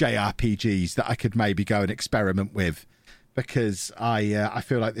other JRPGs that I could maybe go and experiment with, because I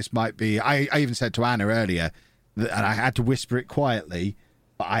feel like this might be. I even said to Anna earlier, and I had to whisper it quietly,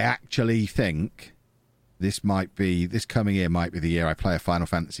 but I actually think this coming year might be the year I play a Final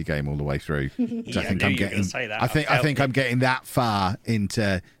Fantasy game all the way through. I think I'm getting that far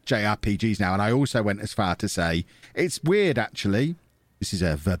into JRPGs now, and I also went as far to say it's weird actually. This is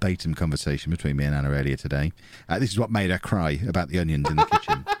a verbatim conversation between me and Anna earlier today. This is what made her cry about the onions in the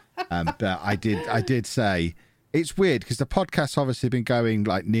kitchen. But I did say it's weird because the podcast's obviously been going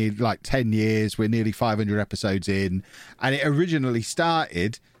like 10 years. We're nearly 500 episodes in, and it originally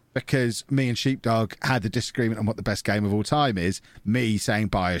started because me and Sheepdog had the disagreement on what the best game of all time is. Me saying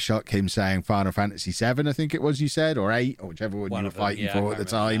BioShock, him saying Final Fantasy 7, I think it was you said, or 8, or whichever one you were fighting for at the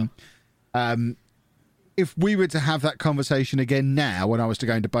time. If we were to have that conversation again now, when I was to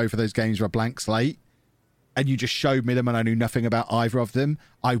go into both of those games with a blank slate, and you just showed me them and I knew nothing about either of them,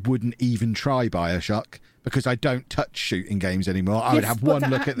 I wouldn't even try BioShock because I don't touch shooting games anymore. I would have one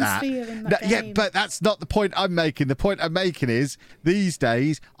look at that. Yeah, but that's not the point I'm making. The point I'm making is these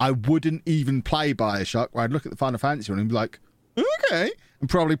days I wouldn't even play BioShock, where I'd look at the Final Fantasy one and be like, okay, and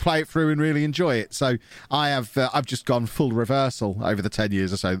probably play it through and really enjoy it. So I've just gone full reversal over the 10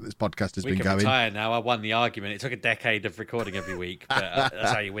 years or so that this podcast has been going. We can retire now. I won the argument. It took a decade of recording every week, but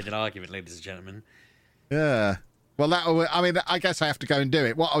that's how you win an argument, ladies and gentlemen. Yeah. Well, I guess I have to go and do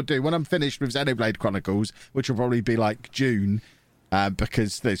it. What I'll do when I'm finished with Xenoblade Chronicles, which will probably be like June,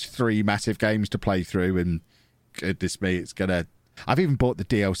 because there's 3 massive games to play through, and goodness me, it's gonna. I've even bought the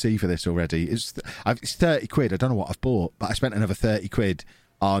DLC for this already. It's 30 quid. I don't know what I've bought, but I spent another 30 quid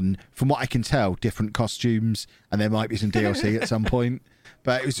on, from what I can tell, different costumes, and there might be some DLC at some point.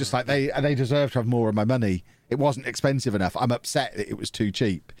 But it was just like they deserve to have more of my money. It wasn't expensive enough. I'm upset that it was too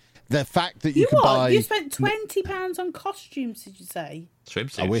cheap. The fact that you can buy... You spent £20 on costumes, did you say?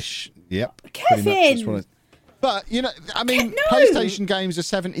 Swimsuits. I wish. Yep. Kevin! But, PlayStation games are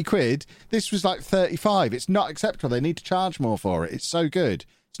 70 quid. This was like 35. It's not acceptable. They need to charge more for it. It's so good.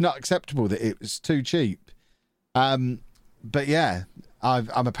 It's not acceptable that it was too cheap. But yeah,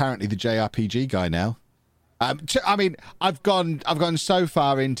 I'm apparently the JRPG guy now. I've gone so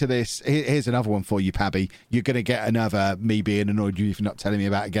far into this. Here's another one for you, Pabby. You're going to get another me being annoyed with you for not telling me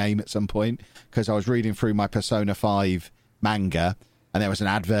about a game at some point, because I was reading through my Persona 5 manga, and there was an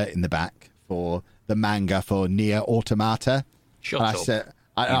advert in the back for the manga for Nier Automata. Shut up.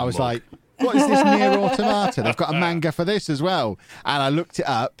 I was like, what is this Nier Automata? They've got a manga for this as well. And I looked it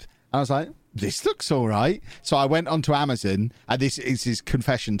up, and I was like, this looks all right. So I went onto Amazon, and this is his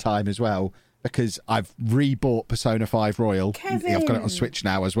confession time as well, because I've rebought Persona 5 Royal. Kevin. I've got it on Switch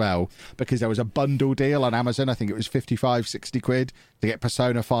now as well, because there was a bundle deal on Amazon. I think it was 55, 60 quid to get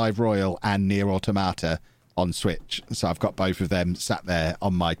Persona 5 Royal and Nier Automata on Switch. So I've got both of them sat there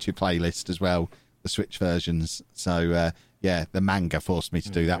on my to-play list as well, the Switch versions. So, the manga forced me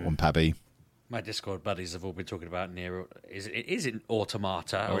to do that one, Pabby. My Discord buddies have all been talking about Nier. Is it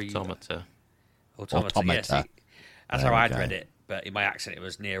Automata? Automata. Automata, yes. That's how I'd read it. But in my accent, it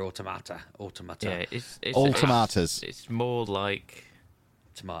was Nier Automata. Yeah, it's Automatas. It's more like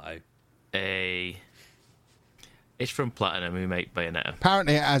tomato. It's from Platinum, who make Bayonetta.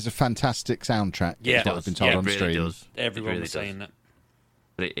 Apparently, it has a fantastic soundtrack. Yeah, I've been told on really stream. Does. Everyone was saying that.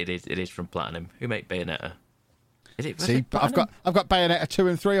 But it is from Platinum, who make Bayonetta. Is it? See, but I've got Bayonetta 2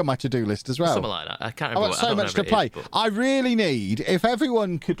 and 3 on my to-do list as well. Something like that. I can't remember. I've got so much to play. I really need, if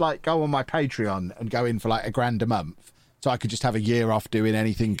everyone could go on my Patreon and go in for £1,000 a month, so I could just have a year off doing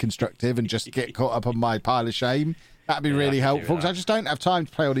anything constructive and just get caught up on my pile of shame. That'd be really helpful, because I just don't have time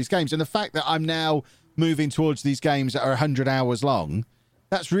to play all these games. And the fact that I'm now moving towards these games that are 100 hours long,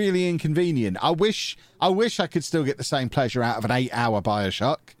 that's really inconvenient. I wish I could still get the same pleasure out of an 8-hour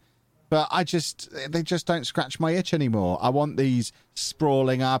Bioshock, but they just don't scratch my itch anymore. I want these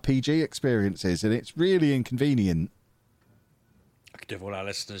sprawling RPG experiences, and it's really inconvenient. I could do all our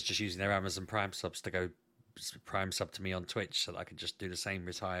listeners just using their Amazon Prime subs to go Prime sub to me on Twitch, so that I could just do the same,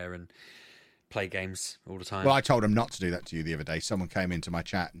 retire and play games all the time. Well, I told him not to do that to you the other day. Someone came into my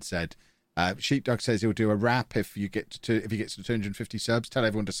chat and said, Sheepdog says he'll do a rap if he gets to 250 subs. Tell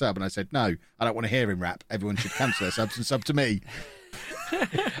everyone to sub. And I said, no, I don't want to hear him rap. Everyone should cancel their subs and sub to me.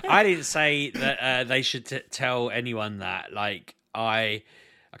 I didn't say that they should tell anyone that. I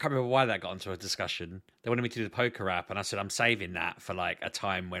can't remember why that got into a discussion. They wanted me to do the poker rap, and I said I'm saving that for a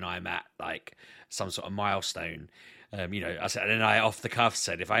time when I'm at some sort of milestone. I said, and then I off the cuff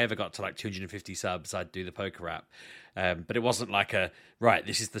said if I ever got to 250 subs, I'd do the poker rap. But it wasn't right,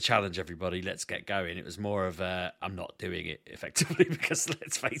 this is the challenge, everybody, let's get going. It was more of I'm not doing it effectively, because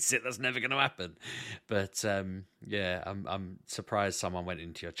let's face it, that's never going to happen. But I'm surprised someone went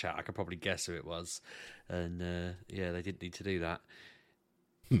into your chat. I could probably guess who it was, and they didn't need to do that.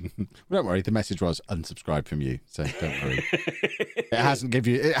 Don't worry, the message was unsubscribe from you, so don't worry. It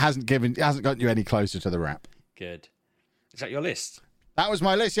hasn't gotten you any closer to the rap. Good. Is that your list? That was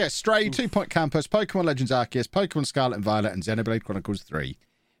my list, yes. Stray, 2 Point Campus, Pokemon Legends Arceus, Pokemon Scarlet and Violet, and Xenoblade Chronicles 3.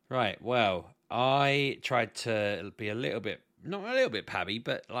 Right, well, I tried to be not a little bit pabby,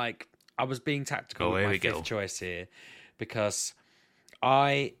 but I was being tactical with my fifth choice here, because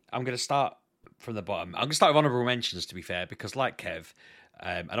I'm going to start from the bottom. I'm going to start with honourable mentions, to be fair, because like Kev,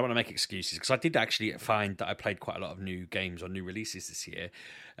 I don't want to make excuses, because I did actually find that I played quite a lot of new games or new releases this year.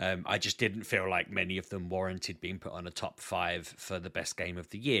 I just didn't feel like many of them warranted being put on a top 5 for the best game of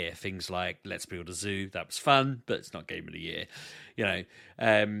the year. Things like Let's Build a Zoo, that was fun, but it's not game of the year.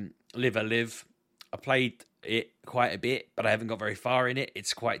 Live a Live, I played it quite a bit, but I haven't got very far in it.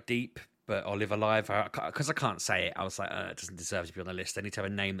 It's quite deep. Or Live Alive, because I can't say it, I was like, it doesn't deserve to be on the list. I need to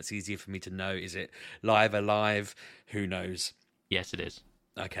have a name that's easier for me to know. Is it Live Alive? Who knows? Yes, it is.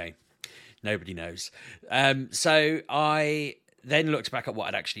 Okay. Nobody knows. So I then looked back at what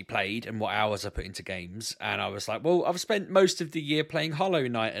I'd actually played and what hours I put into games, and I was like, well, I've spent most of the year playing Hollow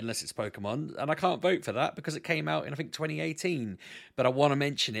Knight, unless it's Pokemon, and I can't vote for that because it came out in, I think, 2018. But I want to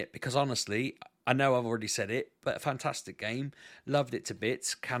mention it because, honestly, I know I've already said it, but a fantastic game. Loved it to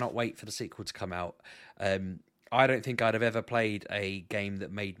bits. Cannot wait for the sequel to come out. I don't think I'd have ever played a game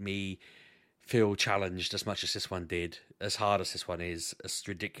that made me feel challenged as much as this one did, as hard as this one is, as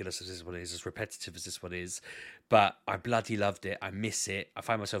ridiculous as this one is, as repetitive as this one is. But I bloody loved it. I miss it. I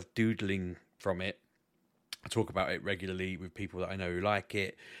find myself doodling from it. I talk about it regularly with people that I know who like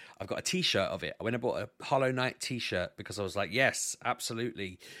it. I've got a T-shirt of it. I went and bought a Hollow Knight T-shirt because I was like, yes,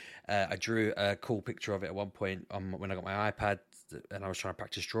 absolutely. I drew a cool picture of it at one point when I got my iPad, and I was trying to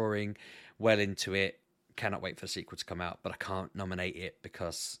practice drawing. Well into it. Cannot wait for the sequel to come out, but I can't nominate it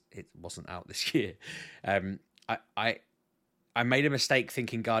because it wasn't out this year. I made a mistake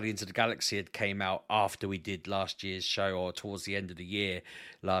thinking Guardians of the Galaxy had came out after we did last year's show, or towards the end of the year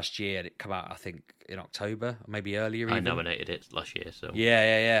last year. And it came out, I think, in October, or maybe earlier. I nominated it last year, so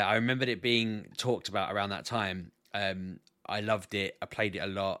yeah. I remembered it being talked about around that time. I loved it. I played it a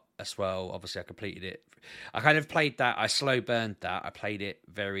lot as well. Obviously, I completed it. I kind of played that. I slow burned that. I played it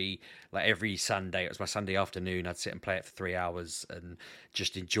every Sunday. It was my Sunday afternoon. I'd sit and play it for 3 hours and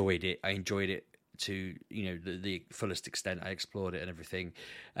just enjoyed it. I enjoyed it to the fullest extent. I explored it and everything.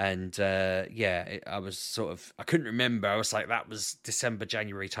 And I was sort of, I couldn't remember. I was like, that was December,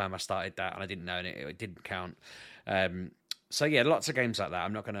 January time I started that, and I didn't know, and it didn't count. So yeah, lots of games like that.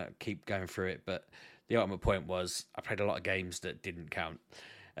 I'm not going to keep going through it, but the ultimate point was I played a lot of games that didn't count.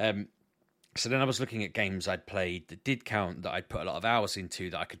 So then I was looking at games I'd played that did count, that I'd put a lot of hours into,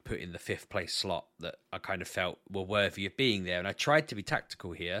 that I could put in the 5th place slot, that I kind of felt were worthy of being there. And I tried to be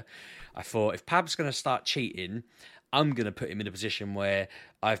tactical here. I thought, if Pab's going to start cheating, I'm going to put him in a position where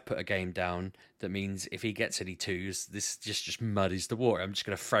I've put a game down that means if he gets any 2s, this just muddies the water. I'm just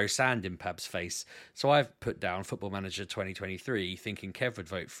going to throw sand in Pab's face. So I've put down Football Manager 2023, thinking Kev would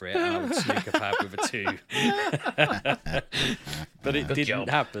vote for it, and I would snooker Pab with a 2. But it didn't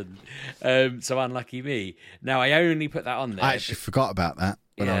happen. So unlucky me. Now, I only put that on there. I actually forgot about that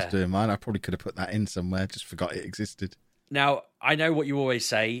when I was doing mine. I probably could have put that in somewhere, just forgot it existed. Now, I know what you always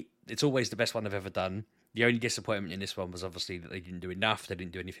say. It's always the best one I've ever done. The only disappointment in this one was obviously that they didn't do enough. They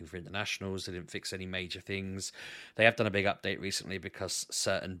didn't do anything for internationals. They didn't fix any major things. They have done a big update recently because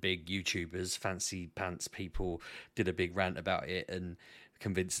certain big YouTubers, fancy pants people, did a big rant about it and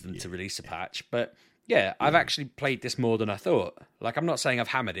convinced them to release a patch. But yeah, I've actually played this more than I thought. Like, I'm not saying I've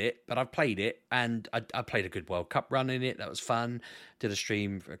hammered it, but I've played it, and I played a good World Cup run in it. That was fun. Did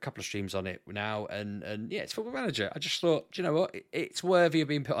a couple of streams on it now, and yeah, it's Football Manager. I just thought, do you know what? It's worthy of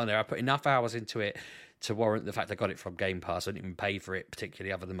being put on there. I put enough hours into it to warrant the fact I got it from Game Pass. I didn't even pay for it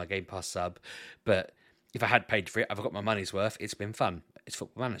particularly, other than my Game Pass sub. But if I had paid for it, I've got my money's worth. It's been fun. It's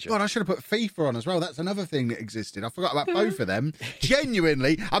Football Manager. God, I should have put FIFA on as well. That's another thing that existed. I forgot about both of them.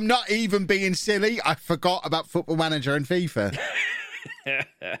 Genuinely, I'm not even being silly. I forgot about Football Manager and FIFA.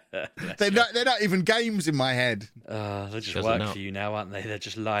 They're not even games in my head. They just work for you now, aren't they? They're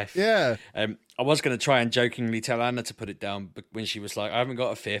just life. Yeah. I was going to try and jokingly tell Anna to put it down, but when she was like, I haven't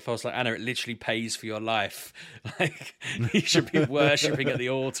got a 5th, I was like, Anna, it literally pays for your life. Like, you should be worshipping at the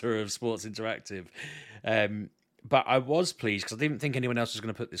altar of Sports Interactive. But I was pleased because I didn't think anyone else was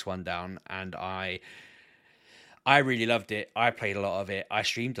going to put this one down, and I really loved it. I played a lot of it. I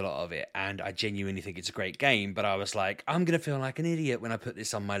streamed a lot of it, and I genuinely think it's a great game. But I was like, I'm going to feel like an idiot when I put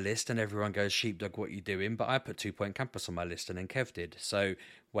this on my list, and everyone goes, Sheepdog, what are you doing? But I put 2 Point Campus on my list, and then Kev did. So,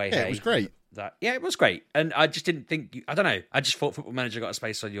 it was great. It was great. And I just didn't think, I don't know, I just thought Football Manager got a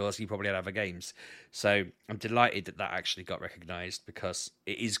space on yours. You probably had other games. So I'm delighted that actually got recognised because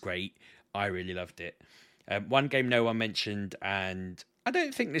it is great. I really loved it. One game no one mentioned, and I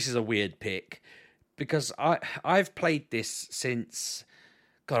don't think this is a weird pick, because I've played this since,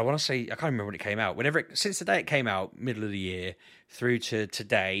 God, I want to say, I can't remember when it came out. Since the day it came out, middle of the year, through to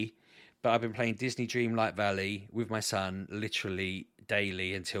today. But I've been playing Disney Dreamlight Valley with my son literally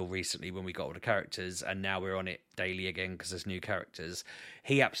daily until recently when we got all the characters, and now we're on it daily again because there's new characters.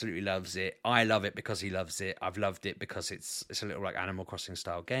 He absolutely loves it. I love it because he loves it. I've loved it because it's a little like Animal Crossing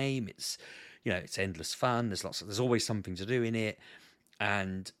style game. It's, it's endless fun. There's always something to do in it.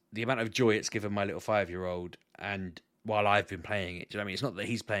 And the amount of joy it's given my little 5-year-old, and while I've been playing it, do you know what I mean? It's not that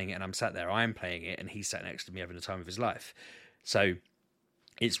he's playing it and I'm sat there, I'm playing it and he's sat next to me having the time of his life. So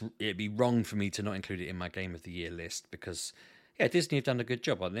it'd be wrong for me to not include it in my Game of the Year list, because Disney have done a good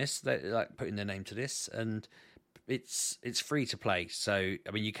job on this. They're like putting their name to this, and it's free to play. So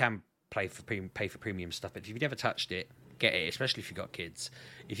I mean, you can pay for premium stuff, but if you've never touched it, get it, especially if you've got kids.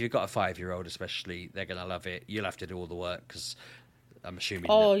 If you've got a 5-year-old especially, they're gonna love it. You'll have to do all the work because I'm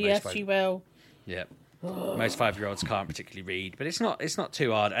assuming. Oh yes, you will. Yeah. Most 5-year-olds can't particularly read, but it's not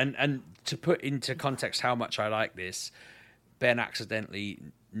too hard. And to put into context how much I like this, Ben accidentally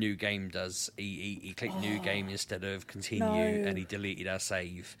new game does. He clicked new game instead of continue, and he deleted our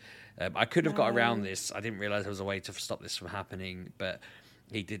save. I could have got around this. I didn't realise there was a way to stop this from happening, but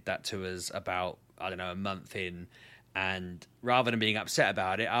he did that to us about, I don't know, a month in. And rather than being upset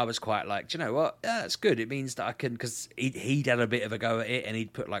about it, I was quite like, do you know what? Yeah, that's good. It means that I can, because he'd had a bit of a go at it, and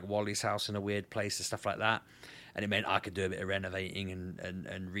he'd put like Wally's house in a weird place and stuff like that. And it meant I could do a bit of renovating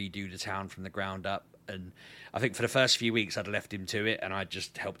and redo the town from the ground up. And I think for the first few weeks, I'd left him to it, and I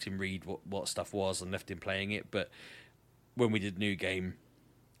just helped him read what stuff was and left him playing it. But when we did New Game,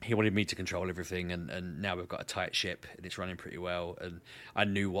 he wanted me to control everything, and now we've got a tight ship, and it's running pretty well. And I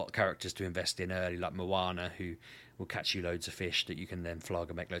knew what characters to invest in early, like Moana, who will catch you loads of fish that you can then flog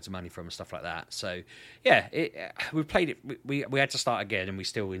and make loads of money from and stuff like that. So, yeah, we played it. We had to start again, and we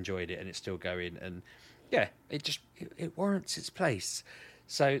still enjoyed it, and it's still going. And, yeah, it warrants its place.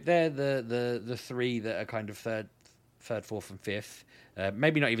 So they're the three that are kind of third, fourth, and fifth.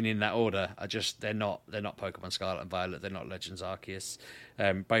 Maybe not even in that order. They're not Pokemon Scarlet and Violet. They're not Legends Arceus.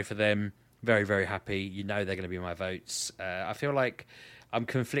 Both of them, very, very happy. You know they're going to be my votes. I feel like I'm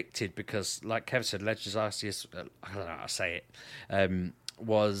conflicted because, like Kev said, Legends Arceus, I don't know how to say it,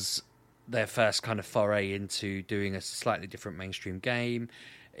 was their first kind of foray into doing a slightly different mainstream game.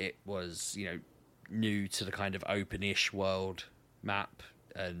 It was, new to the kind of open-ish world map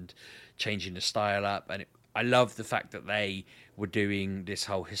and changing the style up. And I love the fact that they were doing this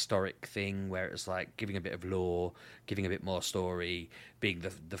whole historic thing where it was like giving a bit of lore, giving a bit more story, being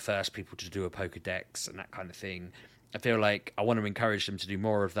the first people to do a Pokedex and that kind of thing. I feel like I want to encourage them to do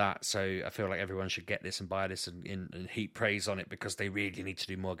more of that. So I feel like everyone should get this and buy this and heap praise on it because they really need to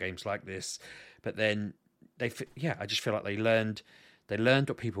do more games like this. But then I just feel like they learned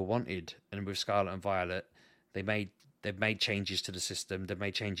what people wanted. And with Scarlet and Violet, they've made changes to the system. They've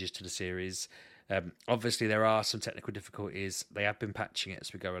made changes to the series. Obviously, there are some technical difficulties. They have been patching it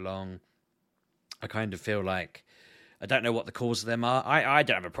as we go along. I kind of feel like I don't know what the cause of them are. I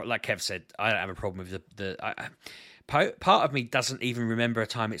don't have a problem. Like Kev said, I don't have a problem with part of me doesn't even remember a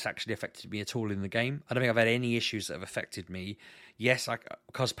time it's actually affected me at all in the game. I don't think I've had any issues that have affected me. Yes,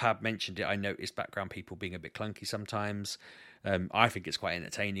 because Pab mentioned it, I noticed background people being a bit clunky sometimes. I think it's quite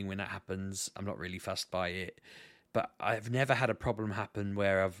entertaining when that happens. I'm not really fussed by it. But I've never had a problem happen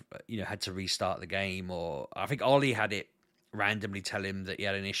where I've had to restart the game, or I think Ollie had it randomly tell him that he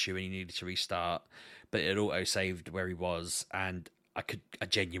had an issue and he needed to restart, but it auto-saved where he was, and I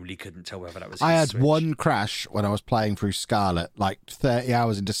genuinely couldn't tell whether that was his I had Switch. one crash when I was playing through Scarlet, like 30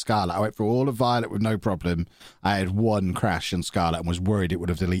 hours into Scarlet. I went through all of Violet with no problem. I had one crash in Scarlet and was worried it would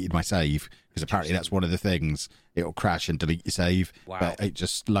have deleted my save, because apparently that's one of the things. It'll crash and delete your save. Wow. But it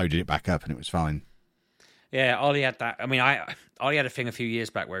just loaded it back up and it was fine. Yeah, Ollie had that. I mean, Ollie had a thing a few years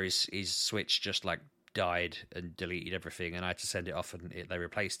back where his Switch just like died and deleted everything, and I had to send it off and they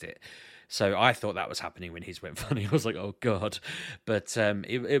replaced it. So I thought that was happening when his went funny. I was like, oh god, but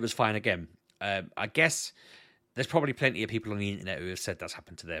it was fine again. I guess there's probably plenty of people on the internet who have said that's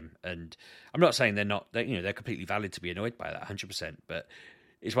happened to them, and I'm not saying they're completely valid to be annoyed by that 100%, but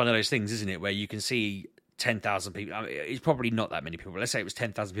it's one of those things, isn't it, where you can see 10,000 people. I mean, it's probably not that many people. Let's say it was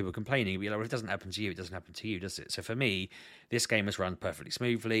 10,000 people complaining. But well, if it doesn't happen to you, it doesn't happen to you, does it? So for me, this game has run perfectly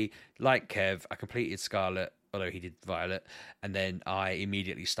smoothly. Like Kev, I completed Scarlet, although he did Violet, and then I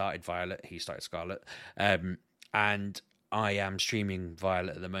immediately started Violet. He started Scarlet, and I am streaming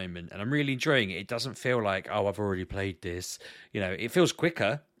Violet at the moment, and I'm really enjoying it. It doesn't feel like, oh, I've already played this. It feels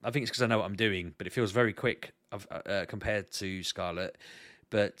quicker. I think it's because I know what I'm doing, but it feels very quick compared to Scarlet.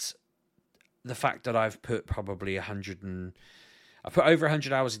 But the fact that I've put probably I put over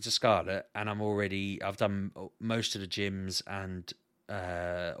 100 hours into Scarlet, and I've done most of the gyms and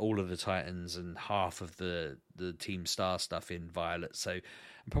all of the Titans and half of the Team Star stuff in Violet. So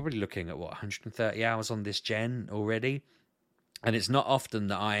I'm probably looking at 130 hours on this gen already. And it's not often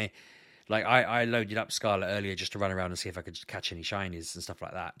that I loaded up Scarlet earlier just to run around and see if I could catch any shinies and stuff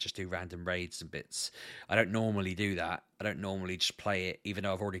like that. Just do random raids and bits. I don't normally do that. I don't normally just play it, even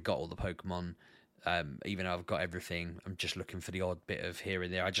though I've already got all the Pokemon. Even though I've got everything, I'm just looking for the odd bit of here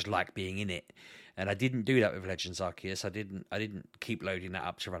and there. I just like being in it, and I didn't do that with Legends Arceus. I didn't keep loading that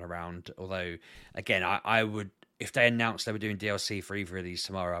up to run around. Although, again, I would, if they announced they were doing DLC for either of these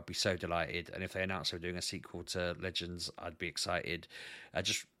tomorrow, I'd be so delighted. And if they announced they were doing a sequel to Legends, I'd be excited. I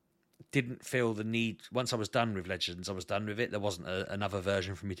just didn't feel the need. Once I was done with Legends, I was done with it. There wasn't another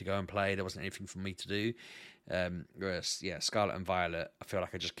version for me to go and play. There wasn't anything for me to do. Whereas, Scarlet and Violet, I feel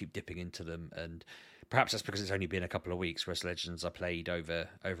like I just keep dipping into them, and perhaps that's because it's only been a couple of weeks, whereas Legends I played over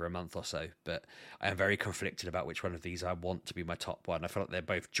a month or so. But I am very conflicted about which one of these I want to be my top one. I feel like they're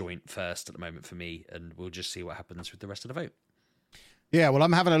both joint first at the moment for me, and we'll just see what happens with the rest of the vote. Yeah, well,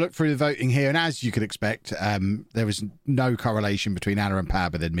 I'm having a look through the voting here, and as you could expect, there was no correlation between Anna and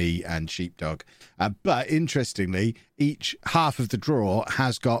Pab and then me and Sheepdog. But interestingly, each half of the draw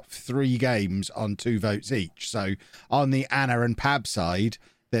has got 3 games on 2 votes each. So on the Anna and Pab side,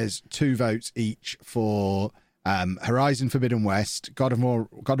 there's 2 votes each for Horizon Forbidden West, God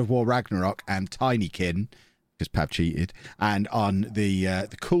of War Ragnarok, and Tinykin, because Pab cheated. And on the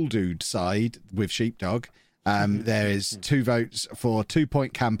Cool Dude side with Sheepdog, there is 2 votes for 2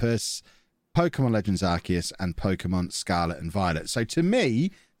 Point Campus, Pokemon Legends Arceus, and Pokemon Scarlet and Violet. So to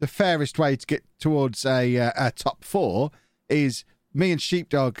me, the fairest way to get towards a top 4 is me and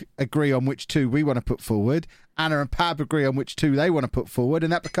Sheepdog agree on which 2 we want to put forward. Anna and Pab agree on which 2 they want to put forward,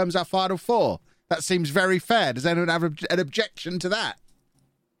 and that becomes our final 4. That seems very fair. Does anyone have an objection to that?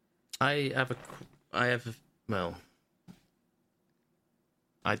 Well,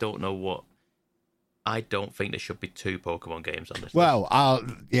 I don't know what. I don't think there should be 2 Pokemon games on this. Well,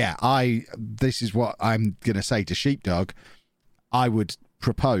 this is what I'm going to say to Sheepdog. I would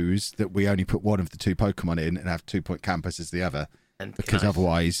propose that we only put one of the 2 Pokemon in and have 2 Point Campus as the other, because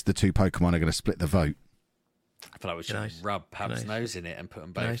otherwise the 2 Pokemon are going to split the vote. I feel like we should rub Pab's nose in it and put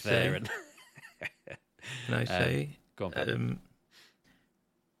them both there. Can I say? Go on, Pab.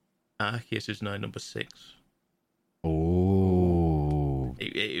 Arceus is now number 6. Oh.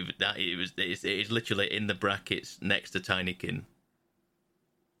 It is literally in the brackets next to Tinykin.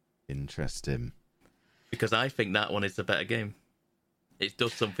 Interesting. Because I think that one is the better game. It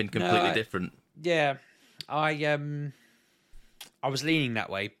does something completely different. Yeah, I was leaning that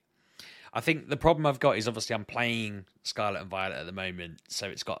way. I think the problem I've got is obviously I'm playing Scarlet and Violet at the moment, so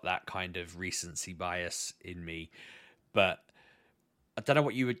it's got that kind of recency bias in me. But I don't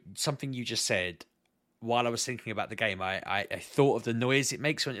know something you just said. While I was thinking about the game, I thought of the noise it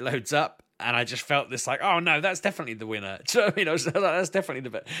makes when it loads up, and I just felt this like, oh no, that's definitely the winner. Do you know what I mean? I was like, that's definitely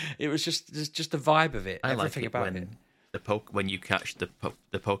the. It was just the vibe of it. I everything like about it. When you catch the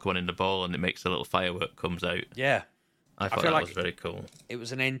Pokemon in the ball and it makes a little firework comes out. Yeah, I thought that was very cool. It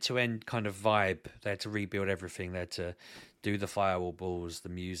was an end-to-end kind of vibe. They had to rebuild everything. They had to do the firewall balls, the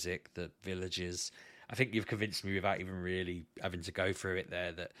music, the villages. I think you've convinced me without even really having to go through it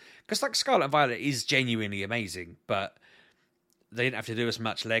there. Because like Scarlet and Violet is genuinely amazing, but they didn't have to do as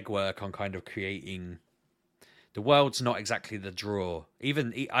much legwork on kind of creating. The world's not exactly the draw.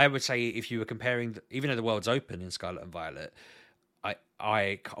 Even I would say if you were comparing, even though the world's open in Scarlet and Violet,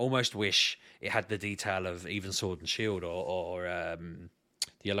 I almost wish it had the detail of even Sword and Shield or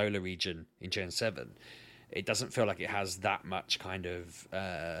the Alola region in Gen 7. It doesn't feel like it has that much kind of.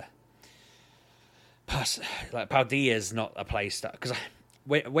 Like Paldea is not a place that, because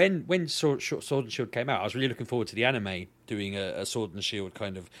when Sword and Shield came out, I was really looking forward to the anime doing a Sword and Shield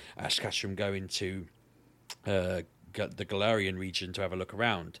kind of Ash Ketchum going to the Galarian region to have a look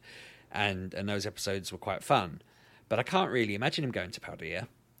around, and those episodes were quite fun. But I can't really imagine him going to Paldea.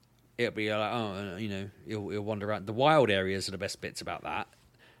 It'll be like, he'll wander around. The wild areas are the best bits about that.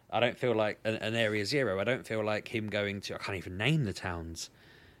 I don't feel like an Area Zero. I don't feel like him going to. I can't even name the towns.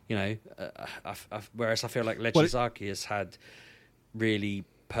 Whereas I feel like Legends Arceus had really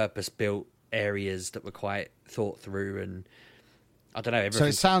purpose-built areas that were quite thought through, and I don't know. So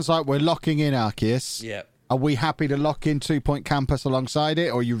it sounds like we're locking in Arceus. Yeah. Are we happy to lock in 2 Point Campus alongside it,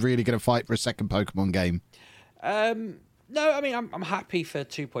 or are you really going to fight for a second Pokemon game? No, I mean I'm happy for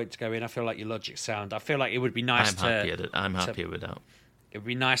 2 Point to go in. I feel like your logic's sound. I feel like it would be nice I'm happy with that. It would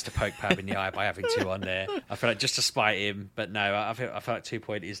be nice to poke Pab in the eye by having 2 on there. I feel like just to spite him, but no, I feel like 2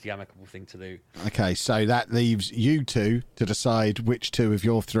 Point is the amicable thing to do. Okay, so that leaves you 2 to decide which 2 of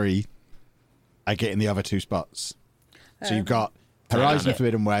your 3 are getting the other 2 spots. So you've got Horizon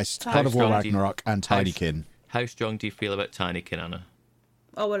Forbidden West, God of War Ragnarok, and Tinykin. How strong do you feel about Tinykin, Anna?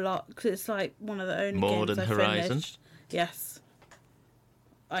 Oh, a lot, because it's like one of the only more games than I Horizon. Finished. Yes,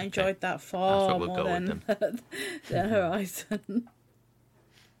 I enjoyed that far more than Horizon.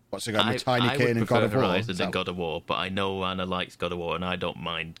 What's it got with Tinykin and God of War? Horizon than God of War, but I know Anna likes God of War, and I don't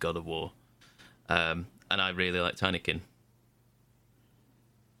mind God of War. And I really like Tinykin.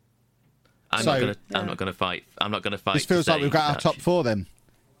 I'm not going to fight. This feels like we've got our top 4 then.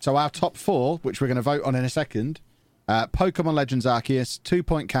 So our top 4, which we're going to vote on in a second: Pokemon Legends Arceus, 2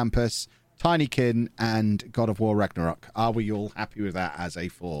 Point Campus, Tinykin, and God of War Ragnarok. Are we all happy with that as a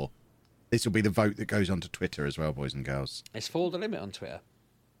 4? This will be the vote that goes onto Twitter as well, boys and girls. Is 4 the limit on Twitter?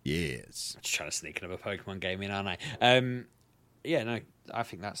 Yes. I'm just trying to sneak another Pokemon game in, aren't I? Yeah, no, I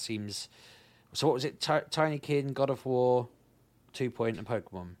think that seems. So what was it? Tinykin, God of War, 2 Point, and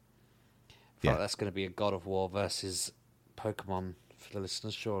Pokemon. I feel like that's going to be a God of War versus Pokemon for the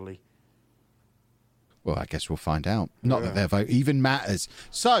listeners, surely. Well, I guess we'll find out. Not that their vote even matters.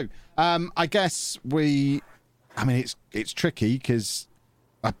 So, I guess it's tricky because,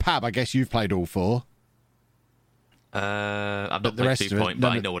 Pab, I guess you've played all 4. I've not played 2 Point,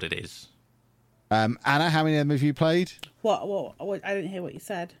 but I know what it is. Anna, how many of them have you played? What? I didn't hear what you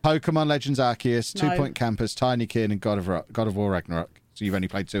said. Pokemon Legends Arceus, No. 2 Point Campus, Tinykin, and God of War Ragnarok. So you've only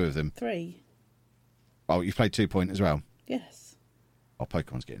played 2 of them. 3. Oh, you've played 2 Point as well? Yes. Oh,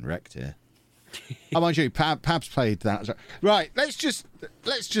 Pokemon's getting wrecked here. Oh, mind you, Pab's played that as well. Right, let's just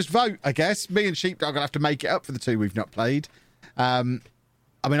vote, I guess. Me and Sheepdog will have to make it up for the 2 we've not played.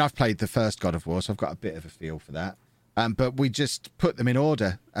 I've played the first God of War, so I've got a bit of a feel for that. But we just put them in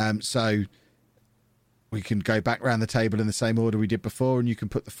order. So we can go back around the table in the same order we did before, and you can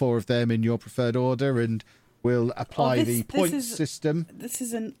put the 4 of them in your preferred order, and we'll apply the point system. This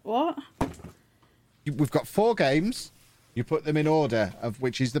isn't what? We've got 4 games. You put them in order of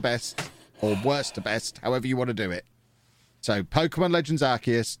which is the best, or worst to best, however you want to do it. So Pokemon Legends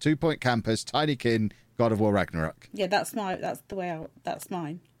Arceus, 2 Point Campus, Tinykin, God of War Ragnarok. Yeah, that's mine. That's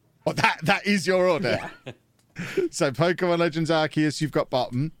mine. Oh, that is your order. Yeah. So Pokemon Legends Arceus, you've got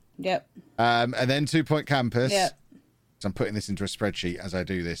bottom. Yep. And then 2 Point Campus. Yep. So I'm putting this into a spreadsheet as I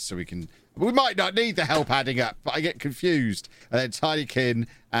do this, so we might not need the help adding up, but I get confused. And then Tinykin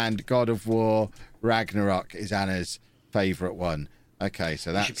and God of War Ragnarok is Anna's favourite one. Okay,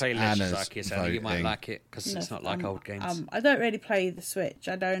 so that's you should play Anna's Legends Arceus, Anna. You might like it because it's not like old games. I don't really play the Switch.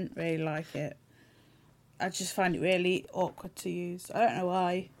 I don't really like it. I just find it really awkward to use. I don't know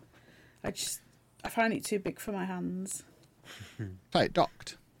why. I find it too big for my hands. Play it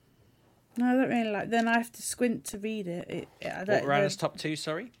docked. No, I don't really like. Then I have to squint to read it. I don't. What were Anna's top 2?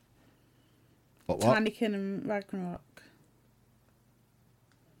 Sorry. What? Tinykin and Ragnarok.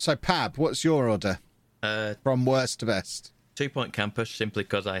 So Pab, what's your order? From worst to best. 2 Point Campus, simply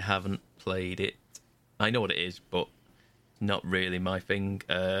because I haven't played it. I know what it is, but not really my thing.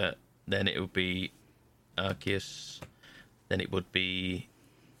 Then it would be Arceus. Then it would be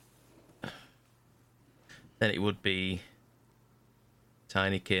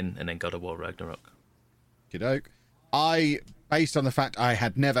Tinykin, and then God of War Ragnarok. Good. Based on the fact I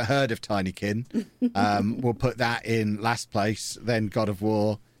had never heard of Tinykin, we'll put that in last place. Then God of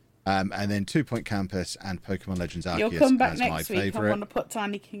War, and then 2 Point Campus and Pokemon Legends Arceus. You'll come back as next my week. favourite. I want to put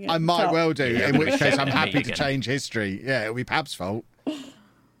Tinykin. I might well do. Yeah, in which case, I'm meet happy to again. change history. Yeah, it'll be Pab's fault.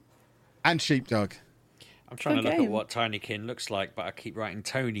 And Sheepdog. I'm trying to Good look game. at what Tinykin looks like, but I keep writing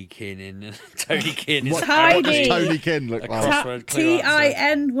Tonykin in. Tonykin is What Tiny. does Tinykin look A like? crossword clue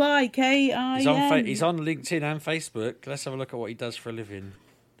Tinykin. He's on LinkedIn and Facebook. Let's have a look at what he does for a living.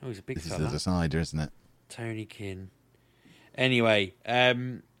 Oh, he's a big This is fella. the decider, isn't it? Tonykin. Anyway,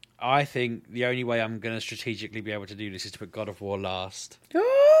 I think the only way I'm going to strategically be able to do this is to put God of War last. Put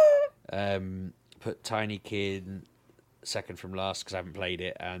Tinykin second from last because I haven't played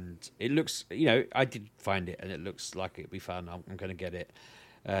it, and it looks, I did find it, and it looks like it'd be fun. I'm going to get it.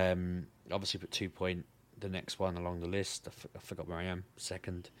 Obviously, put 2 Point, the next one along the list. I forgot where I am.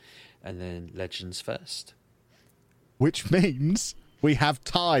 Second, and then Legends first. Which means we have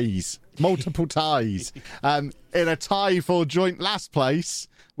ties, multiple ties. In a tie for joint last place,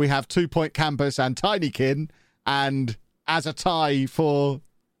 we have 2 Point Campus and Tinykin, and as a tie for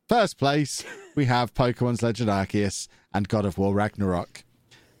first place, we have Pokemon's Legend Arceus and God of War Ragnarok.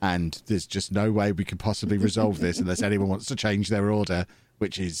 And there's just no way we can possibly resolve this unless anyone wants to change their order,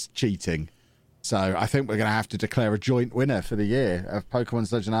 which is cheating. So I think we're going to have to declare a joint winner for the year of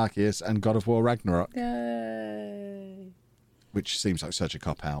Pokemon's Legend Arceus and God of War Ragnarok. Yay. Which seems like such a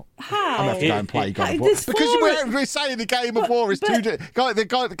cop-out. How? I'm going to have to go and play God of War. There's Because four- we're saying the Game of War is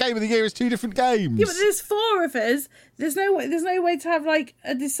the Game of the Year is 2 different games. Yeah, but there's 4 of us. There's no way to have like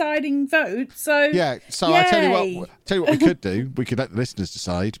a deciding vote. So Yeah, so yay. I tell you what we could do. We could let the listeners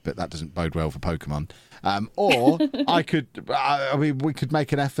decide, but that doesn't bode well for Pokemon. Or we could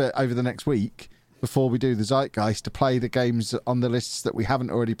make an effort over the next week before we do the Zeitgeist to play the games on the lists that we haven't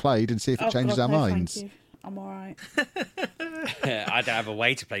already played and see if it changes God, our no, minds. Thank you. I'm all right. I don't have a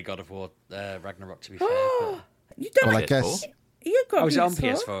way to play God of War Ragnarok, to be fair. But... You don't. Well, I guess. You got. Oh, is it on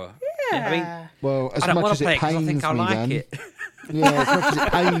PS4? PS4? Yeah. I mean, Well, as I don't much want as to play it it because I pains think I'll me, like then. it. Yeah, as much as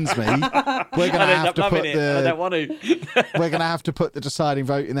it pains me, we're going to I'll end have up to loving put it. I don't want to. we're going to have to put the deciding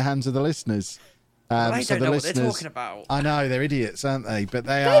vote in the hands of the listeners. I So don't the know what they're listeners, talking about. I know they're idiots, aren't they? But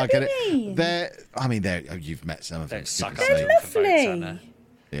they Don't are be going mean. to. You've met some of them. Don't suck for up goodness to sake. them for votes, Lovely. Anna.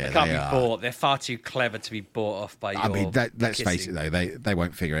 Yeah, They can't they be are. bought. They're far too clever to be bought off by your. I mean, let's face it kissing. though, they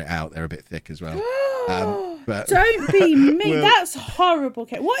won't figure it out. They're a bit thick as well. But don't be mean. That's horrible,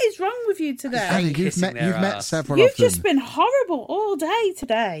 Kate. What is wrong with you today? Annie, you've met several You've of them. just been horrible all day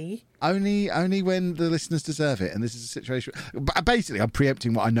today. Only when the listeners deserve it, and this is a situation. Basically, I'm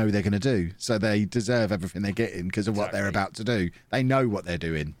preempting what I know they're going to do, so they deserve everything they're getting because of what they're about to do. They know what they're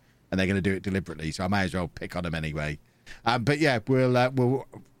doing, and they're going to do it deliberately. So I may as well pick on them anyway. But yeah, we'll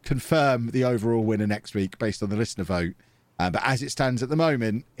confirm the overall winner next week based on the listener vote. But as it stands at the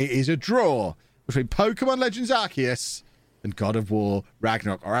moment, it is a draw between Pokemon Legends Arceus and God of War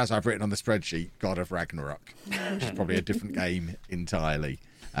Ragnarok, or as I've written on the spreadsheet, God of Ragnarok, which is probably a different game entirely.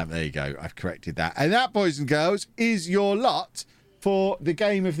 There you go. I've corrected that. And that, boys and girls, is your lot for the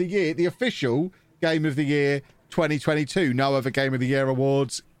Game of the Year, the official Game of the Year 2022. No other Game of the Year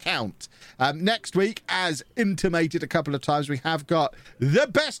awards count. Next week, as intimated a couple of times, we have got the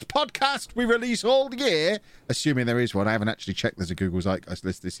best podcast we release all year, assuming there is one. I haven't actually checked there's a Google Zeitgeist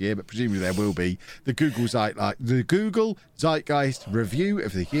list this year, but presumably there will be. The Google Zeitgeist Review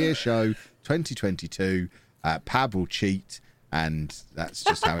of the Year Show 2022. Pab will cheat. And that's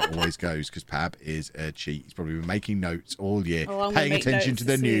just how it always goes, because Pab is a cheat. He's probably been making notes all year, paying attention to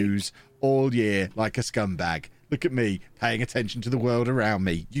the news all year like a scumbag. Look at me, paying attention to the world around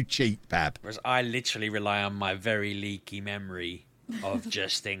me. You cheat, Pab. Whereas I literally rely on my very leaky memory of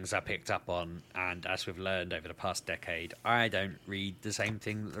just things I picked up on. And as we've learned over the past decade, I don't read the same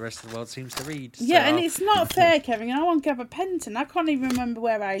thing that the rest of the world seems to read. Yeah, and it's not fair, Kevin. I want to grab a Penton. I can't even remember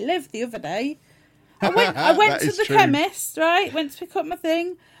where I lived the other day. I went to the chemist, right? Went to pick up my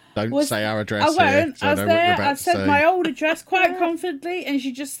thing. Don't say our address. I won't. So I was there. I said my old address quite confidently, and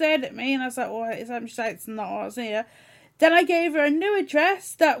she just stared at me, and I was like, "What is that?" She's like, "It's not what I was here." Then I gave her a new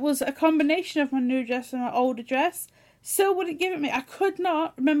address that was a combination of my new address and my old address. Still wouldn't give it me. I could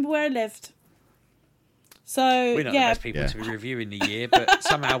not remember where I lived. So we're not the best people to be reviewing the year, but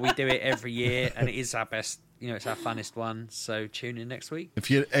somehow we do it every year, and it is our best. It's our funnest one, so tune in next week. If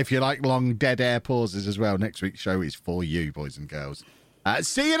you like long dead air pauses as well, next week's show is for you, boys and girls.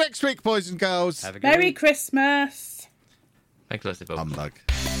 See you next week, boys and girls. Have a good Merry week. Christmas. Thanks, Leslie. Humbug.